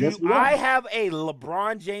 Yes, Do we I are. have a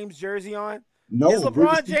LeBron James jersey on? No, Is we're LeBron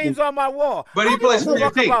just speaking- James on my wall? But I he don't give plays a for your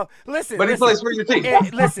fuck team. about. Listen, But he listen. plays for your team.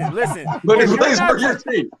 Listen. But he If you're plays not for your ta-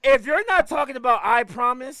 team. If you're not talking about I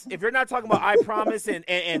Promise, if you're not talking about I Promise in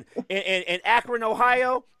Akron,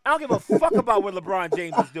 Ohio, I don't give a fuck about what LeBron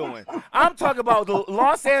James is doing. I'm talking about the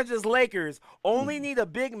Los Angeles Lakers only need a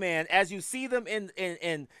big man, as you see them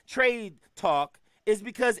in trade talk, is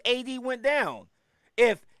because AD went down.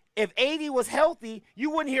 If AD was healthy, you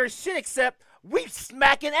wouldn't hear shit except we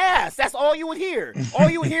smacking ass. That's all you would hear. All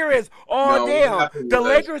you would hear is, oh, No, what damn, happened the was-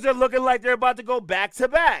 Lakers are looking like they're about to go back to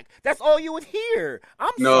back. That's all you would hear.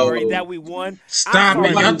 I'm No. sorry that we won. Stop I'm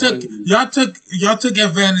it! sorry Y'all that we won. y'all took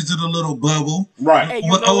advantage of the little bubble. Right. Hey,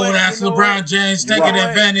 you With know old what? ass You know LeBron what? James You taking know what?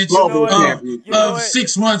 advantage You know Global what? champion. You know of what?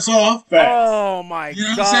 6 months off. Facts. Oh my You know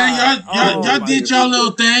what I'm God! saying? Oh Y'all my did your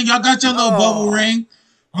little thing. Y'all got your little bubble Oh. ring.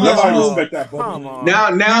 Nobody Oh, respect that bubble. come on. Now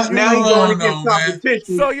Let's he's move going on, against though, man.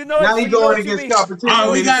 competition. So you know Now so he's you know going what you against mean? competition. All right,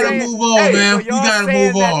 what we you're gotta saying? move on, Hey, man. So We y'all gotta saying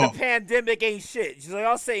move that on. the pandemic ain't shit. So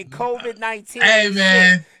y'all saying COVID-19 Hey, ain't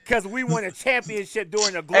man. shit because we won a championship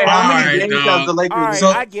during a Hey, global how All many right, pandemic. games dog. has the Lakers? All right, So-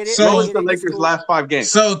 I get it. so- I What was get the it. It's Lakers' cool. last 5 games?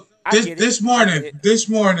 So I get it. this I get it.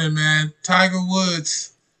 morning, man, Tiger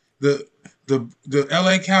Woods, the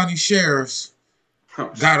LA County sheriffs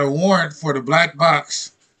got a warrant for the black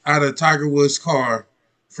box out of Tiger Woods' car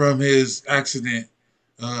from his accident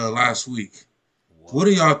last week. What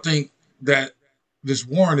do y'all think that this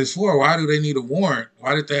warrant is for? Why do they need a warrant?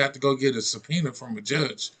 Why did they have to go get a subpoena from a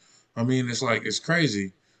judge? I mean, it's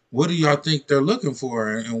crazy. What do y'all think they're looking for,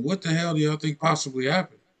 and what the hell do y'all think possibly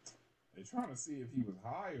happened? They're trying to see if he was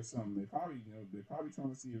high or something. They're probably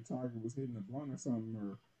trying to see if Tiger was hitting a blunt or something,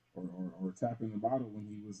 or tapping the bottle when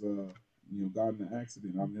he was got in an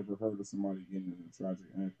accident. I've never heard of somebody getting in a tragic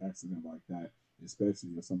accident like that,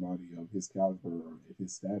 especially if somebody of his caliber or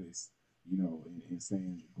his status, and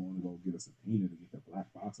saying going to go get a subpoena to get the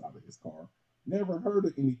black box out of his car. Never heard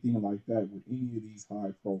of anything like that with any of these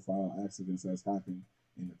high-profile accidents that's happened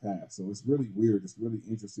in the past. So it's really weird. It's really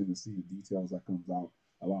interesting to see the details that comes out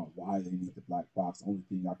about why they need the black box. Only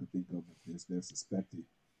thing I can think of is they're suspected,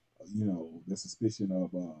 the suspicion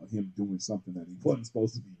of him doing something that he wasn't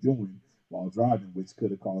supposed to be doing while driving, which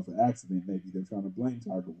could have caused an accident. Maybe they're trying to blame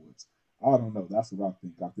Tiger Woods. I don't know. That's what I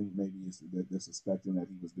think. I think maybe it's that they're suspecting that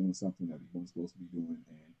he was doing something that he wasn't supposed to be doing,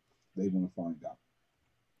 and they want to find out.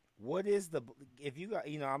 What is the if you got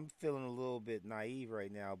I'm feeling a little bit naive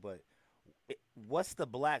right now, but what's the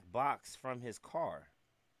black box from his car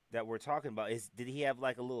that we're talking about? Did he have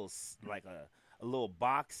like a little a little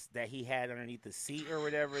box that he had underneath the seat or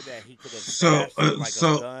whatever that he could have So, stashed some, like a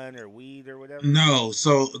so gun or weed or whatever? no.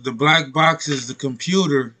 So the black box is the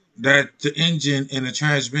computer that the engine and the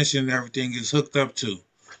transmission and everything is hooked up to.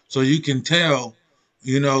 So you can tell,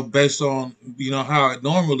 based on how it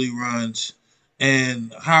normally runs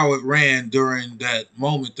and how it ran during that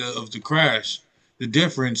moment of the crash, the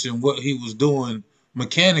difference in what he was doing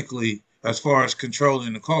mechanically as far as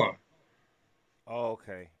controlling the car. Oh,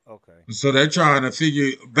 okay, okay. So they're trying to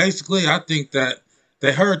figure. Basically, I think that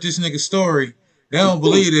they heard this nigga's story. They don't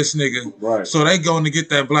believe this nigga, Right. so they going to get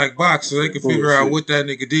that black box so they can figure out Bullshit. what that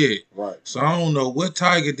nigga did. Right. So I don't know what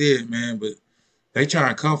Tiger did, man, but they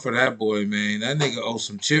trying to come for that boy, man. That nigga owes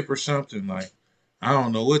some chip or something. Like I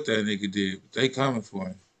don't know what that nigga did, but they coming for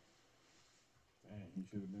him. Man, he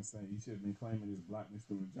should have been claiming his blackness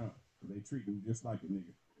from the jump. They treat him just like a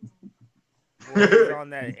nigga.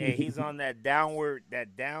 Well, he's on that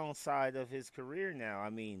downside of his career now. I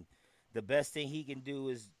mean, the best thing he can do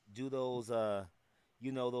is do those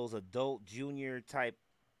those adult junior type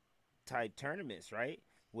tournaments, right?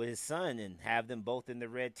 With his son and have them both in the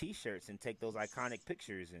red t-shirts and take those iconic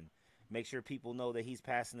pictures and make sure people know that he's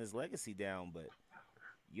passing his legacy down, but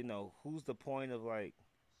who's the point of like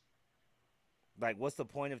what's the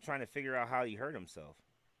point of trying to figure out how he hurt himself?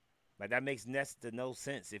 Like that makes next to no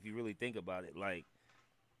sense if you really think about it. Like,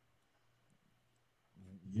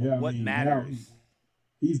 Yeah, what now matters?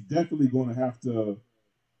 he's definitely going to have to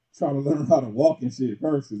try to learn how to walk and shit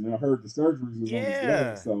first. And I heard the surgeries was on his Yeah,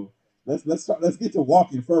 leg, so let's get to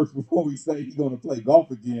walking first before we say he's going to play golf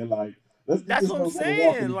again. Like, let's get that's this what I'm motherfucker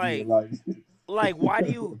saying. walking again. Like, Why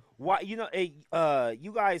do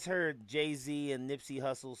you guys heard Jay-Z and Nipsey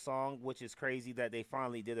Hussle's song, which is crazy that they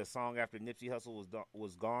finally did a song after Nipsey Hussle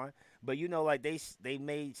was gone. But they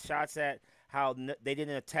made shots at how they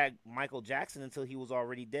didn't attack Michael Jackson until he was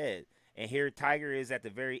already dead. And here Tiger is at the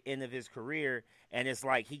very end of his career, and it's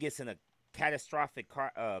like he gets in a catastrophic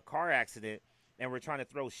car accident, and we're trying to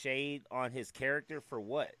throw shade on his character for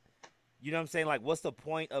what? You know what I'm saying? Like, what's the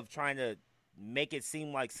point of trying to make it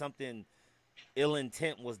seem like something ill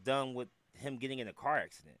intent was done with him getting in a car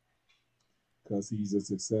accident? because he's a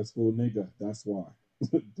successful nigga. That's why.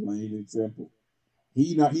 Plain and simple.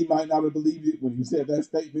 He might not have believed it when he said that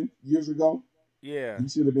statement years ago. Yeah. He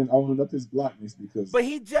should have been owning up his blackness because. But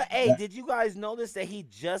did you guys notice that he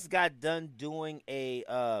just got done doing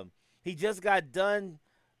he just got done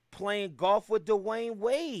playing golf with Dwayne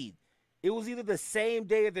Wade? It was either the same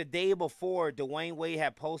day or the day before. Dwayne Wade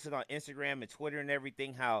had posted on Instagram and Twitter and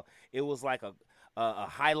everything how it was like a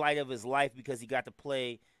highlight of his life because he got to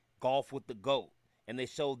play golf with the GOAT, and they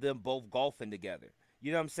showed them both golfing together.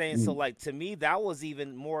 You know what I'm saying? So, like, to me, that was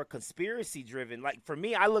even more conspiracy-driven. Like, for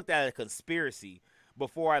me, I looked at a conspiracy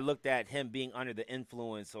before I looked at him being under the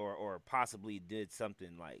influence or possibly did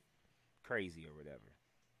something, like, crazy or whatever.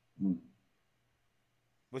 Mm.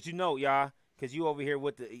 But y'all, because you over here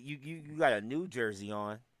with you got a new jersey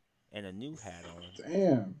on and a new hat on.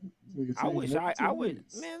 Damn. I wish I would.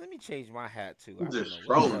 Man, let me change my hat, too. I'm I just don't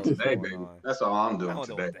know what the trolling hell is today, going baby. on. That's all I'm I doing don't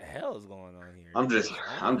know today. what the hell is going on here.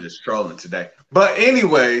 I'm just trolling today. But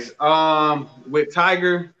anyways, with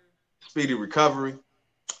Tiger, speedy recovery.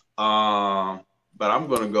 But I'm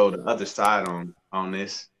gonna go the other side on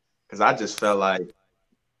this because I just feel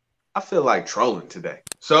like trolling today.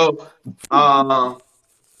 So,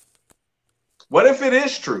 what if it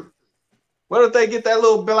is true? What if they get that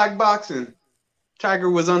little black box and Tiger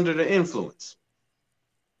was under the influence?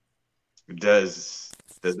 Does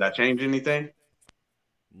that change anything?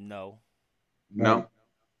 No. No.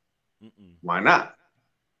 Mm-mm. Why not?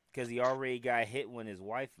 Because he already got hit when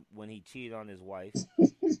he cheated on his wife.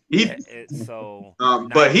 So,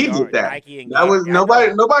 but he did that. Nike and That was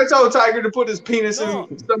nobody told Tiger to put his penis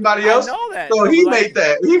in somebody else. I know that. So he made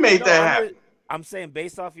that happen. I'm saying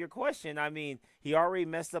based off your question, I mean, he already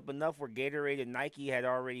messed up enough where Gatorade and Nike had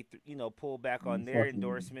already, pulled back on their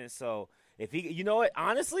endorsement. So if he,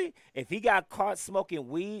 honestly, if he got caught smoking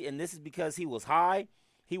weed and this is because he was high,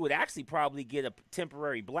 he would actually probably get a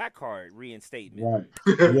temporary black card reinstatement.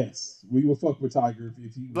 Right. Yes. We will fuck with Tiger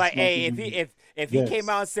if he was Like, hey, smoking weed. if he came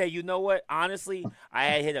out Yes. and said, you know what, honestly, I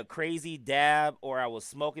had hit a crazy dab, or I was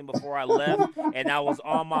smoking before I left, and I was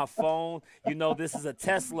on my phone. You know, this is a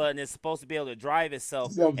Tesla, and it's supposed to be able to drive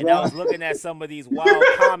itself. And I was looking at some of these wild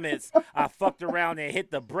comments. I fucked around and hit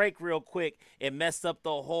the brake real quick. It messed up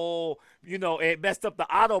the whole, you know, it messed up the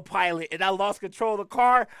autopilot, and I lost control of the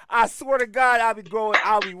car. I swear to God,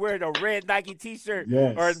 I'll be wearing a red Nike T-shirt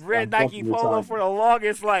Yes. or a red Nike polo Tiger. for the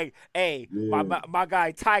longest. Like, hey, Yeah. my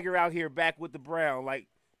guy Tiger out here back with the Brown. Like,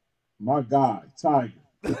 My guy, Tiger.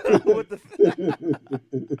 what the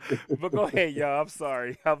but go ahead, y'all. I'm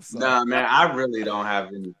sorry. Nah, man, I really don't have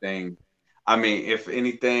anything. I mean, if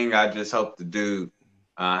anything, I just hope the dude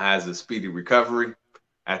has a speedy recovery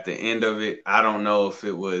at the end of it. I don't know if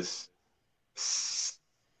it was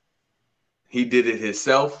he did it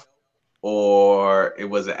himself or it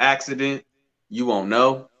was an accident. You won't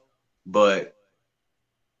know. But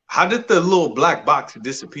how did the little black box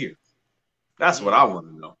disappear? That's what I want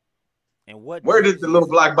to know. And where did the little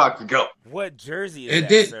black box go? What jersey is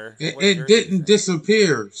that, sir? It didn't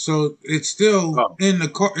disappear, so it's still in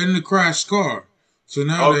the crashed car. So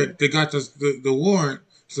now they got the warrant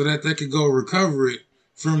so that they could go recover it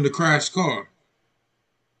from the crashed car.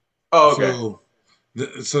 Oh,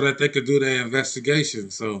 okay. So that they could do their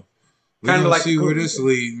investigation. So we're Kind of gonna like see where this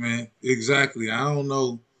leads, man. Exactly. I don't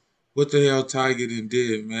know what the hell Tiger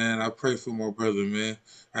did, man. I pray for my brother, man.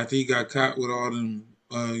 After he got caught with all them,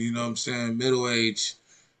 you know what I'm saying, middle-aged,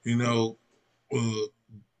 you know,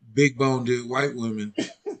 big-boned white women. You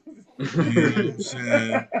know what I'm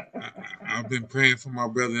saying? I've been praying for my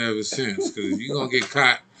brother ever since. Because if you're going to get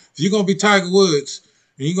caught, if you're going to be Tiger Woods,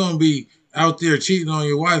 and you're going to be out there cheating on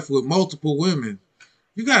your wife with multiple women,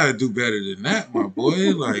 you got to do better than that, my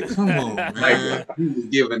boy. Like, come on, man.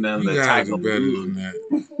 Giving them the Tiger Wood. Better than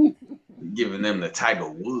that. Giving them the Tiger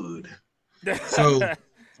Wood. So,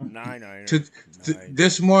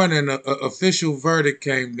 this morning, an official verdict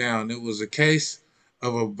came down. It was a case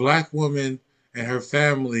of a black woman and her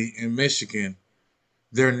family in Michigan.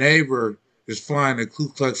 Their neighbor is flying a Ku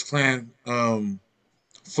Klux Klan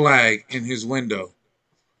flag in his window.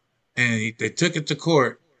 And they took it to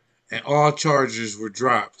court, and all charges were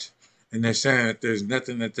dropped. And they're saying that there's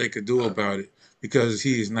nothing that they could do about it because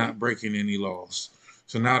he is not breaking any laws.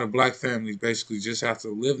 So now the black families basically just have to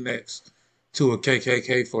live next to a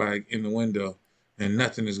KKK flag in the window, and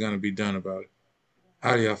nothing is going to be done about it.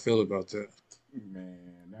 How do y'all feel about that? Man,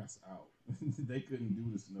 that's out. They couldn't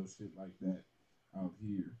do this no shit like that out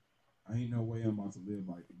here. I ain't no way I'm about to live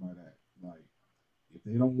by that. Like, if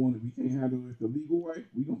they don't want it, we can't handle it the legal way.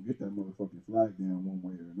 We gonna get that motherfucking flag down one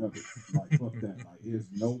way or another. Like, fuck that. Like, there's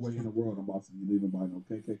no way in the world I'm about to be living by no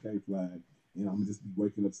KKK flag, and I'm gonna just be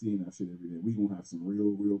waking up seeing that shit every day. We gonna have some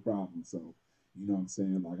real problems. So, you know what I'm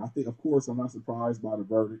saying? Like, I think, of course, I'm not surprised by the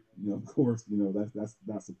verdict. You know, of course, you know that's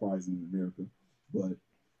not surprising in America. But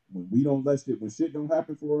when we don't let shit, when shit don't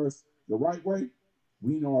happen for us the right way,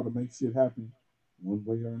 we know how to make shit happen one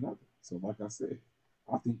way or another. So, like I said,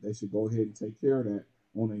 I think they should go ahead and take care of that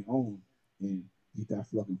on their own and get that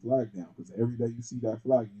fucking flag down. Because every day you see that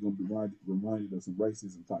flag, you're gonna be reminded of some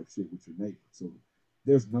racism type shit with your neighbor. So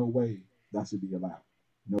there's no way that should be allowed.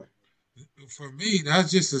 No way. For me,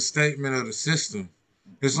 that's just a statement of the system.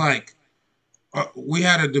 It's like we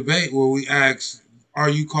had a debate where we asked, "Are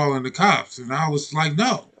you calling the cops?" And I was like,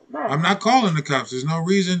 "No, I'm not calling the cops. There's no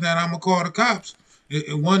reason that I'm gonna call the cops.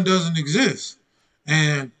 One doesn't exist."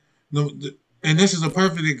 And this is a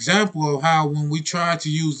perfect example of how when we try to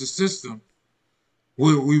use the system,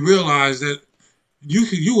 we realize that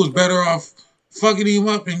you was better off fucking him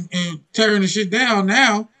up and tearing the shit down.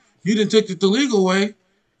 Now you done took it the legal way.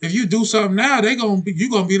 If you do something now, you're gonna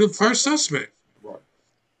be the first suspect. Right.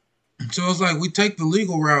 So it's like we take the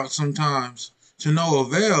legal route sometimes to no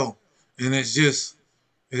avail, and it's just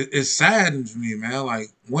it saddens me, man. Like,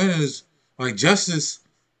 when is justice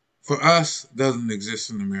for us doesn't exist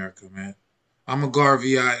in America, man. I'm a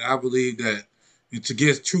Garveyite. I believe that to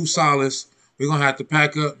get true solace, we're gonna have to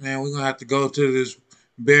pack up, man. We're gonna have to go to this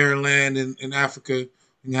barren land in Africa.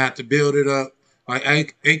 We're gonna have to build it up like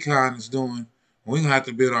Akon is doing. We're going to have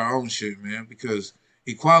to build our own shit, man, because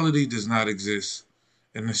equality does not exist,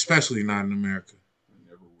 and especially not in America. It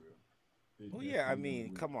never will. Well, yeah, I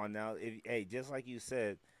mean, come on now. Hey, just like you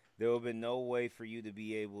said, there will be no way for you to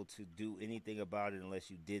be able to do anything about it unless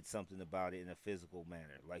you did something about it in a physical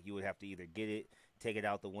manner. Like, you would have to either get it, take it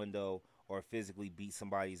out the window, or physically beat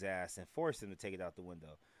somebody's ass and force them to take it out the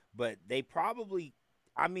window. But they probably,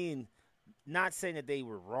 I mean, not saying that they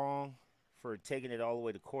were wrong for taking it all the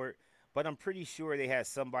way to court, but I'm pretty sure they had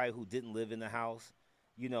somebody who didn't live in the house,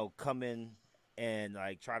 come in and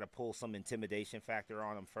like try to pull some intimidation factor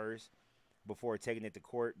on them first before taking it to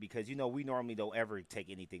court, because we normally don't ever take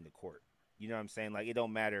anything to court. You know what I'm saying? Like, it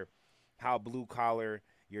don't matter how blue collar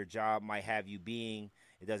your job might have you being.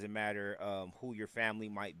 It doesn't matter who your family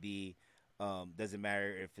might be. Doesn't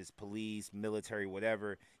matter if it's police, military,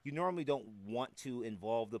 whatever. You normally don't want to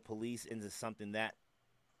involve the police into something that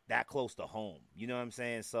close to home. You know what I'm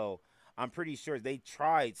saying? So I'm pretty sure they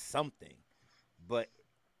tried something, but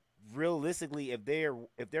realistically, if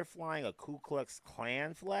they're flying a Ku Klux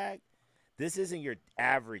Klan flag, this isn't your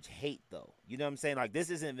average hate, though. You know what I'm saying? Like, this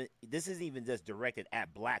isn't even just directed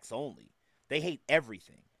at blacks only. They hate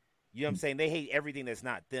everything. You know what I'm saying? They hate everything that's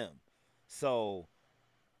not them. So,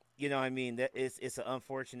 you know what I mean? That it's an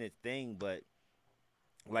unfortunate thing, but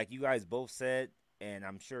like you guys both said, and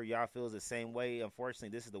I'm sure y'all feels the same way. Unfortunately,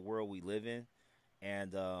 this is the world we live in,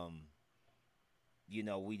 and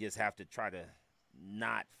we just have to try to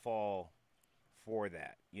not fall for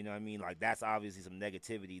that. You know what I mean? Like, that's obviously some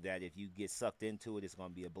negativity that if you get sucked into it, it's going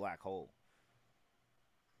to be a black hole.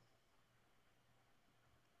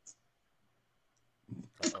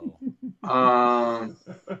 Uh-oh.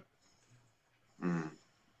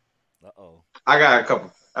 Uh-oh. I got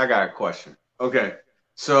a question. Okay.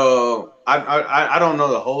 So I don't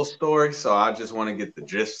know the whole story, so I just want to get the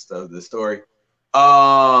gist of the story.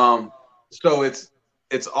 So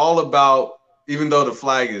it's all about, even though the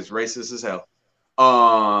flag is racist as hell,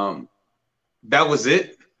 that was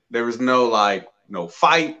it. There was no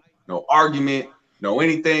fight, no argument, no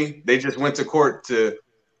anything. They just went to court to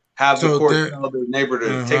have the So court there, tell their neighbor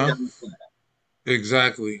to take uh-huh, down the flag.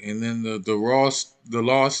 exactly. And then the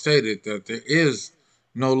law stated that there is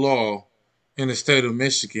no law in the state of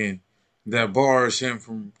Michigan that bars him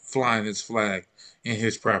from flying his flag in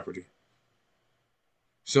his property.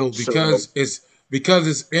 So So,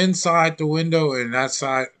 because it's inside the window and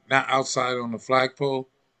outside, not outside on the flagpole,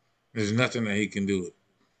 there's nothing that he can do it.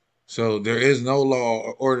 So there is no law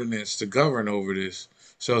or ordinance to govern over this.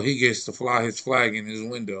 So he gets to fly his flag in his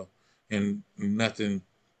window, and nothing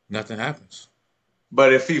happens.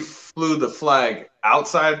 but if he flew the flag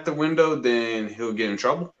outside the window, then he'll get in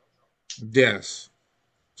trouble. Yes.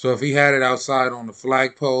 So if he had it outside on the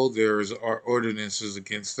flagpole, there's ordinances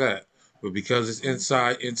against that. But because it's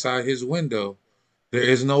inside his window, there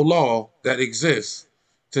is no law that exists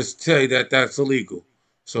to say that that's illegal.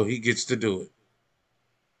 So he gets to do it.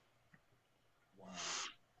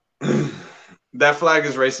 That flag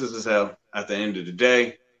is racist as hell. At the end of the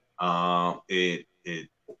day, it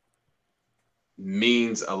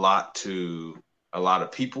means a lot to a lot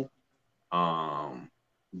of people.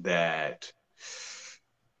 That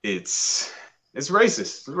it's it's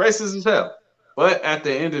racist as hell. But at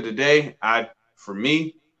the end of the day, for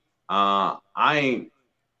me, I ain't.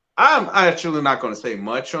 I'm actually not going to say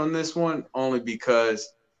much on this one, only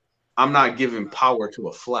because I'm not giving power to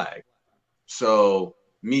a flag. So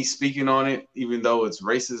me speaking on it, even though it's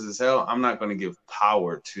racist as hell, I'm not going to give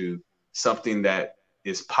power to something that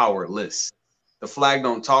is powerless. The flag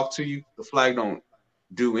don't talk to you. The flag don't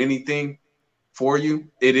do anything for you.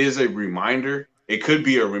 It is a reminder. It could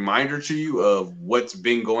be a reminder to you of what's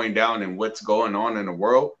been going down and what's going on in the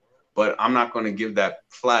world. But I'm not going to give that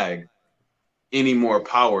flag any more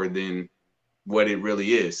power than what it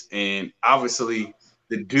really is. And obviously,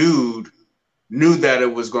 the dude knew that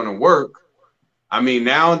it was going to work. I mean,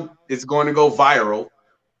 now it's going to go viral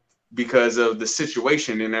because of the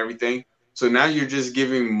situation and everything. So now you're just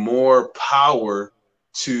giving more power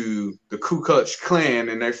to the Ku Klux Klan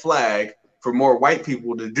and their flag for more white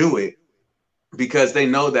people to do it because they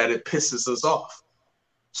know that it pisses us off.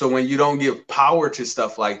 So when you don't give power to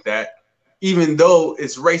stuff like that, even though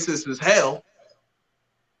it's racist as hell,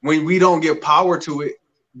 when we don't give power to it,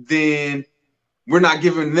 then we're not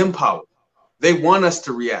giving them power. They want us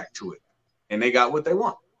to react to it, and they got what they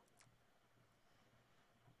want.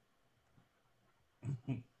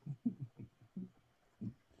 And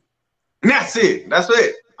that's it. That's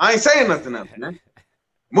it. I ain't saying nothing else, man.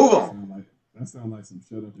 Move on. That sound like some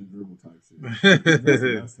shut up and dribble type shit. That's what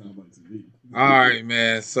that sounds like to me. All right,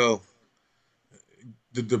 man. So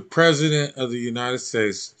the president of the United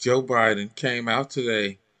States, Joe Biden, came out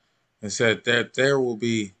today and said that there will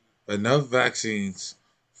be enough vaccines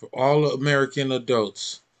for all American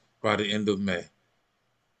adults by the end of May.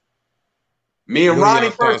 Me and What are Ronnie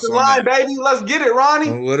y'all first thoughts in on line, that? baby. Let's get it,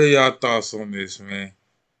 Ronnie. What are y'all thoughts on this, man?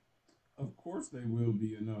 Of course, they will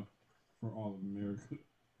be enough for all of America.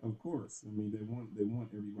 Of course, I mean they want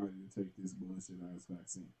everybody to take this bullshit ass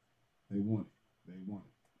vaccine. They want it. They want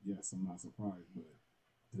it. Yes, I'm not surprised, but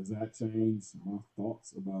does that change my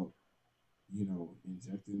thoughts about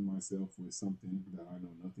injecting myself with something that I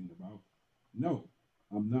know nothing about? No,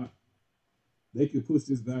 I'm not. They could push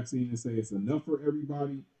this vaccine and say it's enough for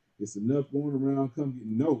everybody. It's enough going around. Come get.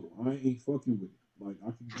 No, I ain't fucking with it. Like,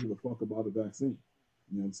 I can give a fuck about a vaccine.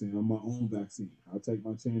 You know what I'm saying? I'm my own vaccine. I'll take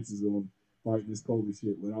my chances on fighting this COVID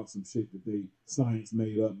shit without some shit that they science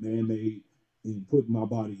made up, man made, and put in my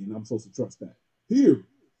body, and I'm supposed to trust that. Here,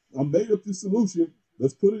 I made up this solution.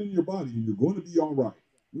 Let's put it in your body, and you're going to be all right.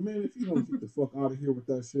 Man, if you don't get the fuck out of here with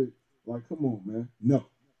that shit, like, come on, man. No.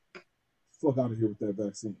 Fuck out of here with that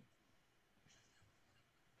vaccine.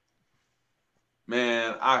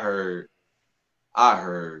 Man, I heard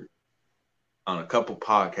on a couple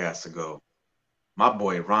podcasts ago, my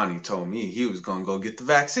boy Ronnie told me he was gonna go get the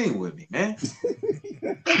vaccine with me, man.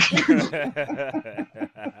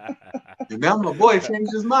 And now my boy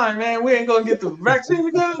changed his mind, man. We ain't gonna get the vaccine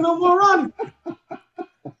together no more, Ronnie.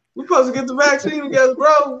 We supposed to get the vaccine together,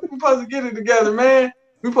 bro. We supposed to get it together, man.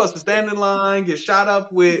 We supposed to stand in line, get shot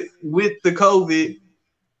up with the COVID,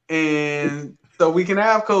 and so we can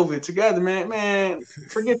have COVID together, man. Man,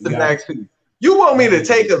 forget the vaccine. You want me to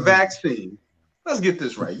take a vaccine? Let's get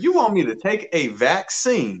this right. You want me to take a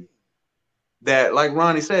vaccine that, like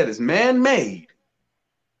Ronnie said, is man-made,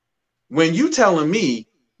 when you telling me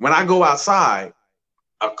when I go outside,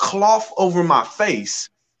 a cloth over my face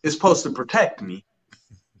is supposed to protect me,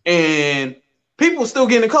 and people still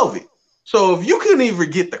getting COVID. So if you couldn't even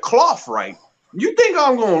get the cloth right, you think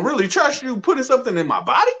I'm going to really trust you putting something in my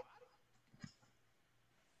body?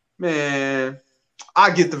 Man, I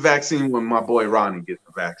get the vaccine when my boy Ronnie gets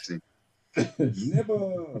the vaccine.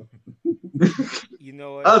 Never. You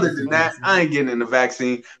know what? Other than that, I ain't getting in the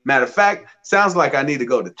vaccine. Matter of fact, sounds like I need to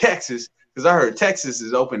go to Texas, because I heard Texas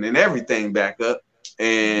is opening everything back up,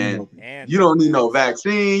 and you don't need no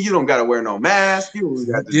vaccine. You don't got to wear no mask. You don't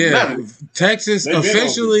got to do nothing. Texas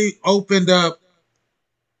officially opened up.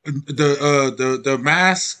 The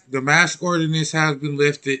mask ordinance has been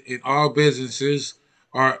lifted, and all businesses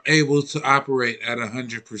are able to operate at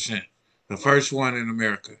 100%. The first one in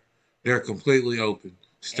America. They're completely open.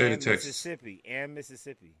 State of Texas.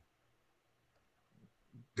 Mississippi.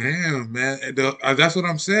 Damn, man. That's what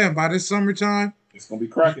I'm saying. By this summertime, it's gonna be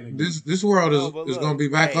cracking again. This world is gonna be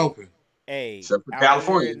back open. Hey, except for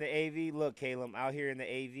California. In the AV, look, Caleb, out here in the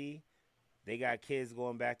AV, they got kids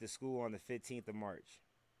going back to school on the 15th of March.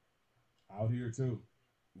 Out here too.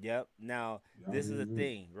 Yep. Now, this is the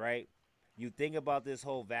thing, right? You think about this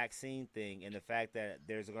whole vaccine thing and the fact that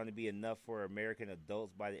there's going to be enough for American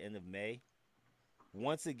adults by the end of May.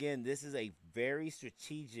 Once again, this is a very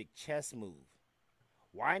strategic chess move.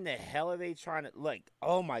 Why in the hell are they trying to,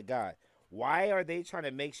 oh my God, why are they trying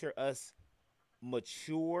to make sure us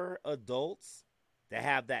mature adults that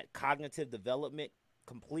have that cognitive development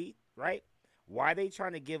complete, right? Why are they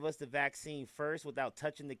trying to give us the vaccine first without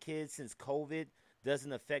touching the kids, since COVID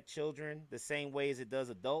doesn't affect children the same way as it does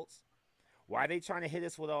adults? Why are they trying to hit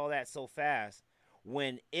us with all that so fast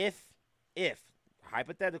when if,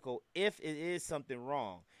 hypothetical, if it is something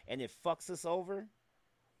wrong and it fucks us over,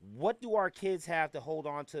 what do our kids have to hold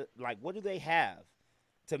on to? Like, what do they have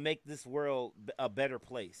to make this world a better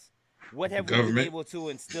place? What have we been able to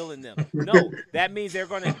instill in them? No, that means they're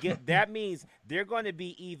going to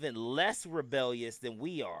be even less rebellious than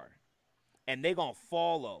we are. And they're going to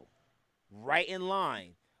follow right in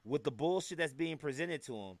line with the bullshit that's being presented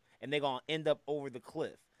to them. And they're going to end up over the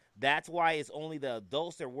cliff. That's why it's only the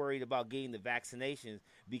adults that are worried about getting the vaccinations,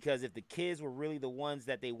 because if the kids were really the ones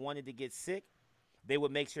that they wanted to get sick, they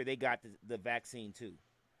would make sure they got the vaccine too.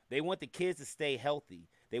 They want the kids to stay healthy.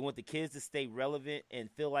 They want the kids to stay relevant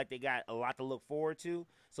and feel like they got a lot to look forward to,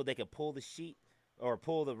 so they can pull the sheet or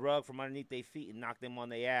pull the rug from underneath their feet and knock them on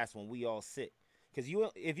their ass when we all sick. Because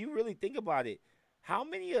if you really think about it, how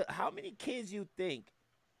many kids you think,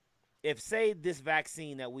 if, say, this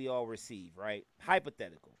vaccine that we all receive, right?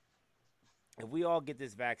 Hypothetical. If we all get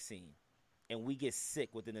this vaccine and we get sick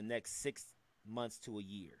within the next 6 months to a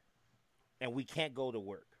year and we can't go to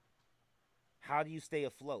work, how do you stay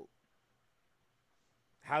afloat?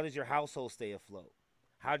 How does your household stay afloat?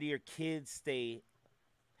 How do your kids stay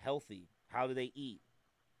healthy? How do they eat?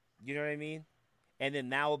 You know what I mean? And then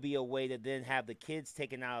that will be a way to then have the kids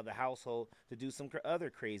taken out of the household to do some other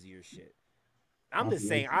crazier shit. I'm just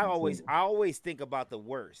saying, I always think about the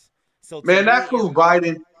worst. So man, that fool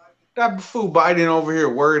Biden over here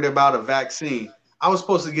worried about a vaccine. I was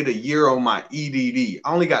supposed to get a year on my EDD.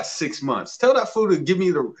 I only got 6 months. Tell that fool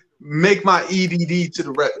to make my EDD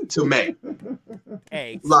to May.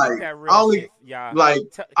 Hey, like that real shit, y'all. Like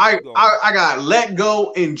I got let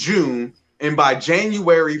go in June, and by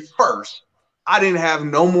January 1st, I didn't have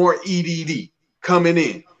no more EDD coming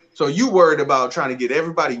in. So you worried about trying to get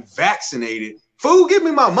everybody vaccinated. Fool, give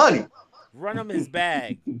me my money. Run him his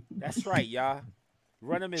bag. That's right, y'all.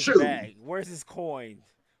 Run him his Shoot. bag. Where's his coin?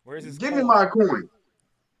 Where's his Give coin? me my coin.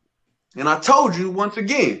 And I told you once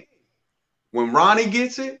again, when Ronnie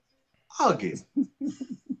gets it, I'll get it.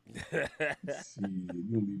 Shit, you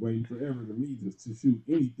gonna be waiting forever to me just to shoot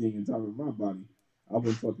anything in top of my body. I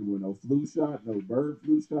wasn't fucking with no flu shot, no bird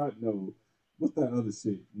flu shot, no what's that other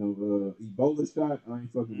shit? No Ebola shot. I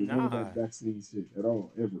ain't fucking with none of that vaccine shit at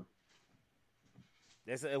all, ever.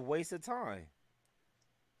 That's a waste of time.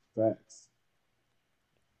 Facts.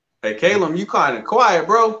 Hey, Caleb, you kind of quiet,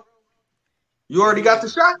 bro. You already got the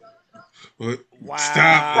shot? Wow.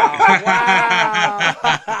 Stop. Wow.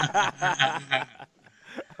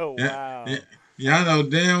 Wow. Y'all know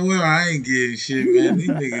damn well I ain't getting shit, man. These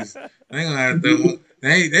niggas, they gonna have to.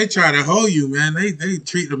 They try to hoe you, man. They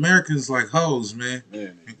treat Americans like hoes, man.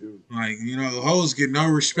 Yeah, they do. Like, you know, hoes get no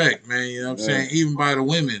respect, man. You know what I'm saying? Even by the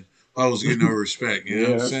women, hoes get no respect. You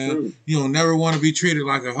know what I'm saying? True. You don't never want to be treated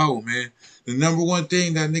like a hoe, man. The number one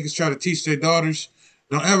thing that niggas try to teach their daughters: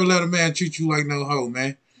 don't ever let a man treat you like no hoe,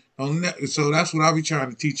 man. So that's what I be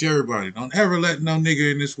trying to teach everybody. Don't ever let no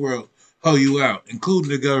nigga in this world hoe you out,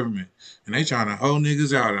 including the government. And they trying to hoe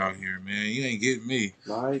niggas out here, man. You ain't getting me.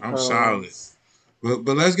 I'm solid.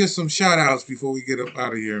 But let's get some shout outs before we get up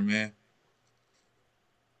out of here, man.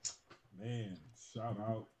 Man, shout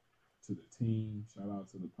out to the team. Shout out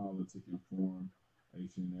to the Politic Informed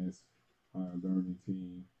HNS Higher Learning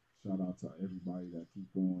team. Shout out to everybody that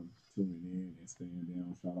keep on tuning in and staying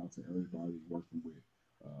down. Shout out to everybody working with.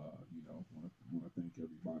 Want to thank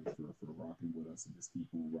everybody for rocking with us and just keep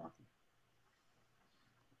on rocking.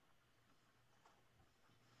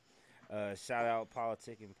 Shout out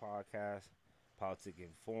Politic and Podcast, Politic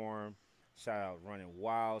Inform. Shout out Running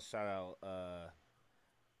Wild. Shout out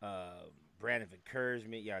Brand of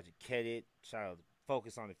Encouragement, y'all get it. Shout out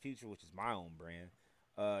Focus on the Future, which is my own brand.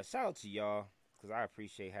 Shout out to y'all because I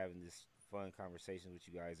appreciate having this fun conversation with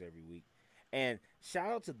you guys every week. And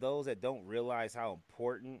shout out to those that don't realize how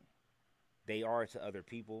important they are to other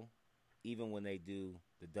people, even when they do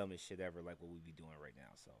the dumbest shit ever, like what we be doing right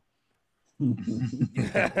now. So,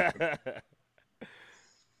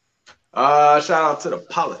 shout out to the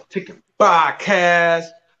Politicking Podcast.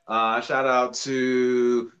 Shout out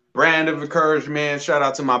to Brand of Encouragement. Shout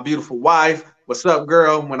out to my beautiful wife. What's up,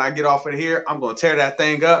 girl? When I get off of here, I'm gonna tear that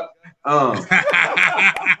thing up.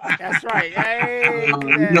 That's right. Hey,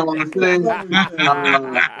 you know what I'm saying?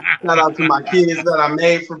 Shout out to my kids that I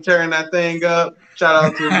made from tearing that thing up. Shout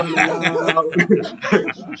out to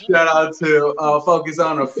shout out to Focus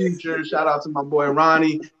on the Future. Shout out to my boy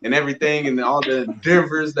Ronnie and everything and all the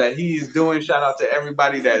endeavors that he's doing. Shout out to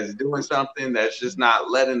everybody that is doing something that's just not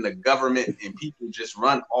letting the government and people just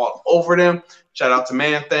run all over them. Shout out to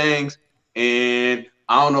Man Things. And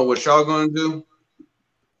I don't know what y'all gonna do,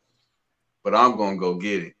 but I'm gonna go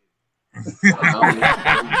get it.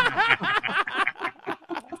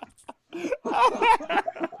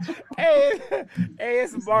 Hey,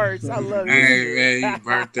 it's March. I love it. Hey, man,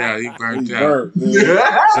 he burnt out.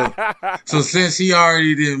 So since he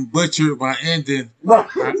already didn't butcher my ending,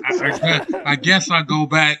 I guess I go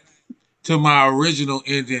back to my original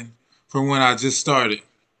ending from when I just started.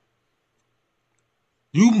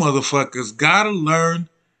 You motherfuckers gotta learn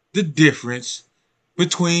the difference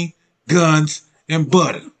between guns and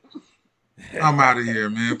butter. I'm out of here,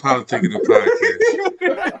 man. Politicking the Podcast.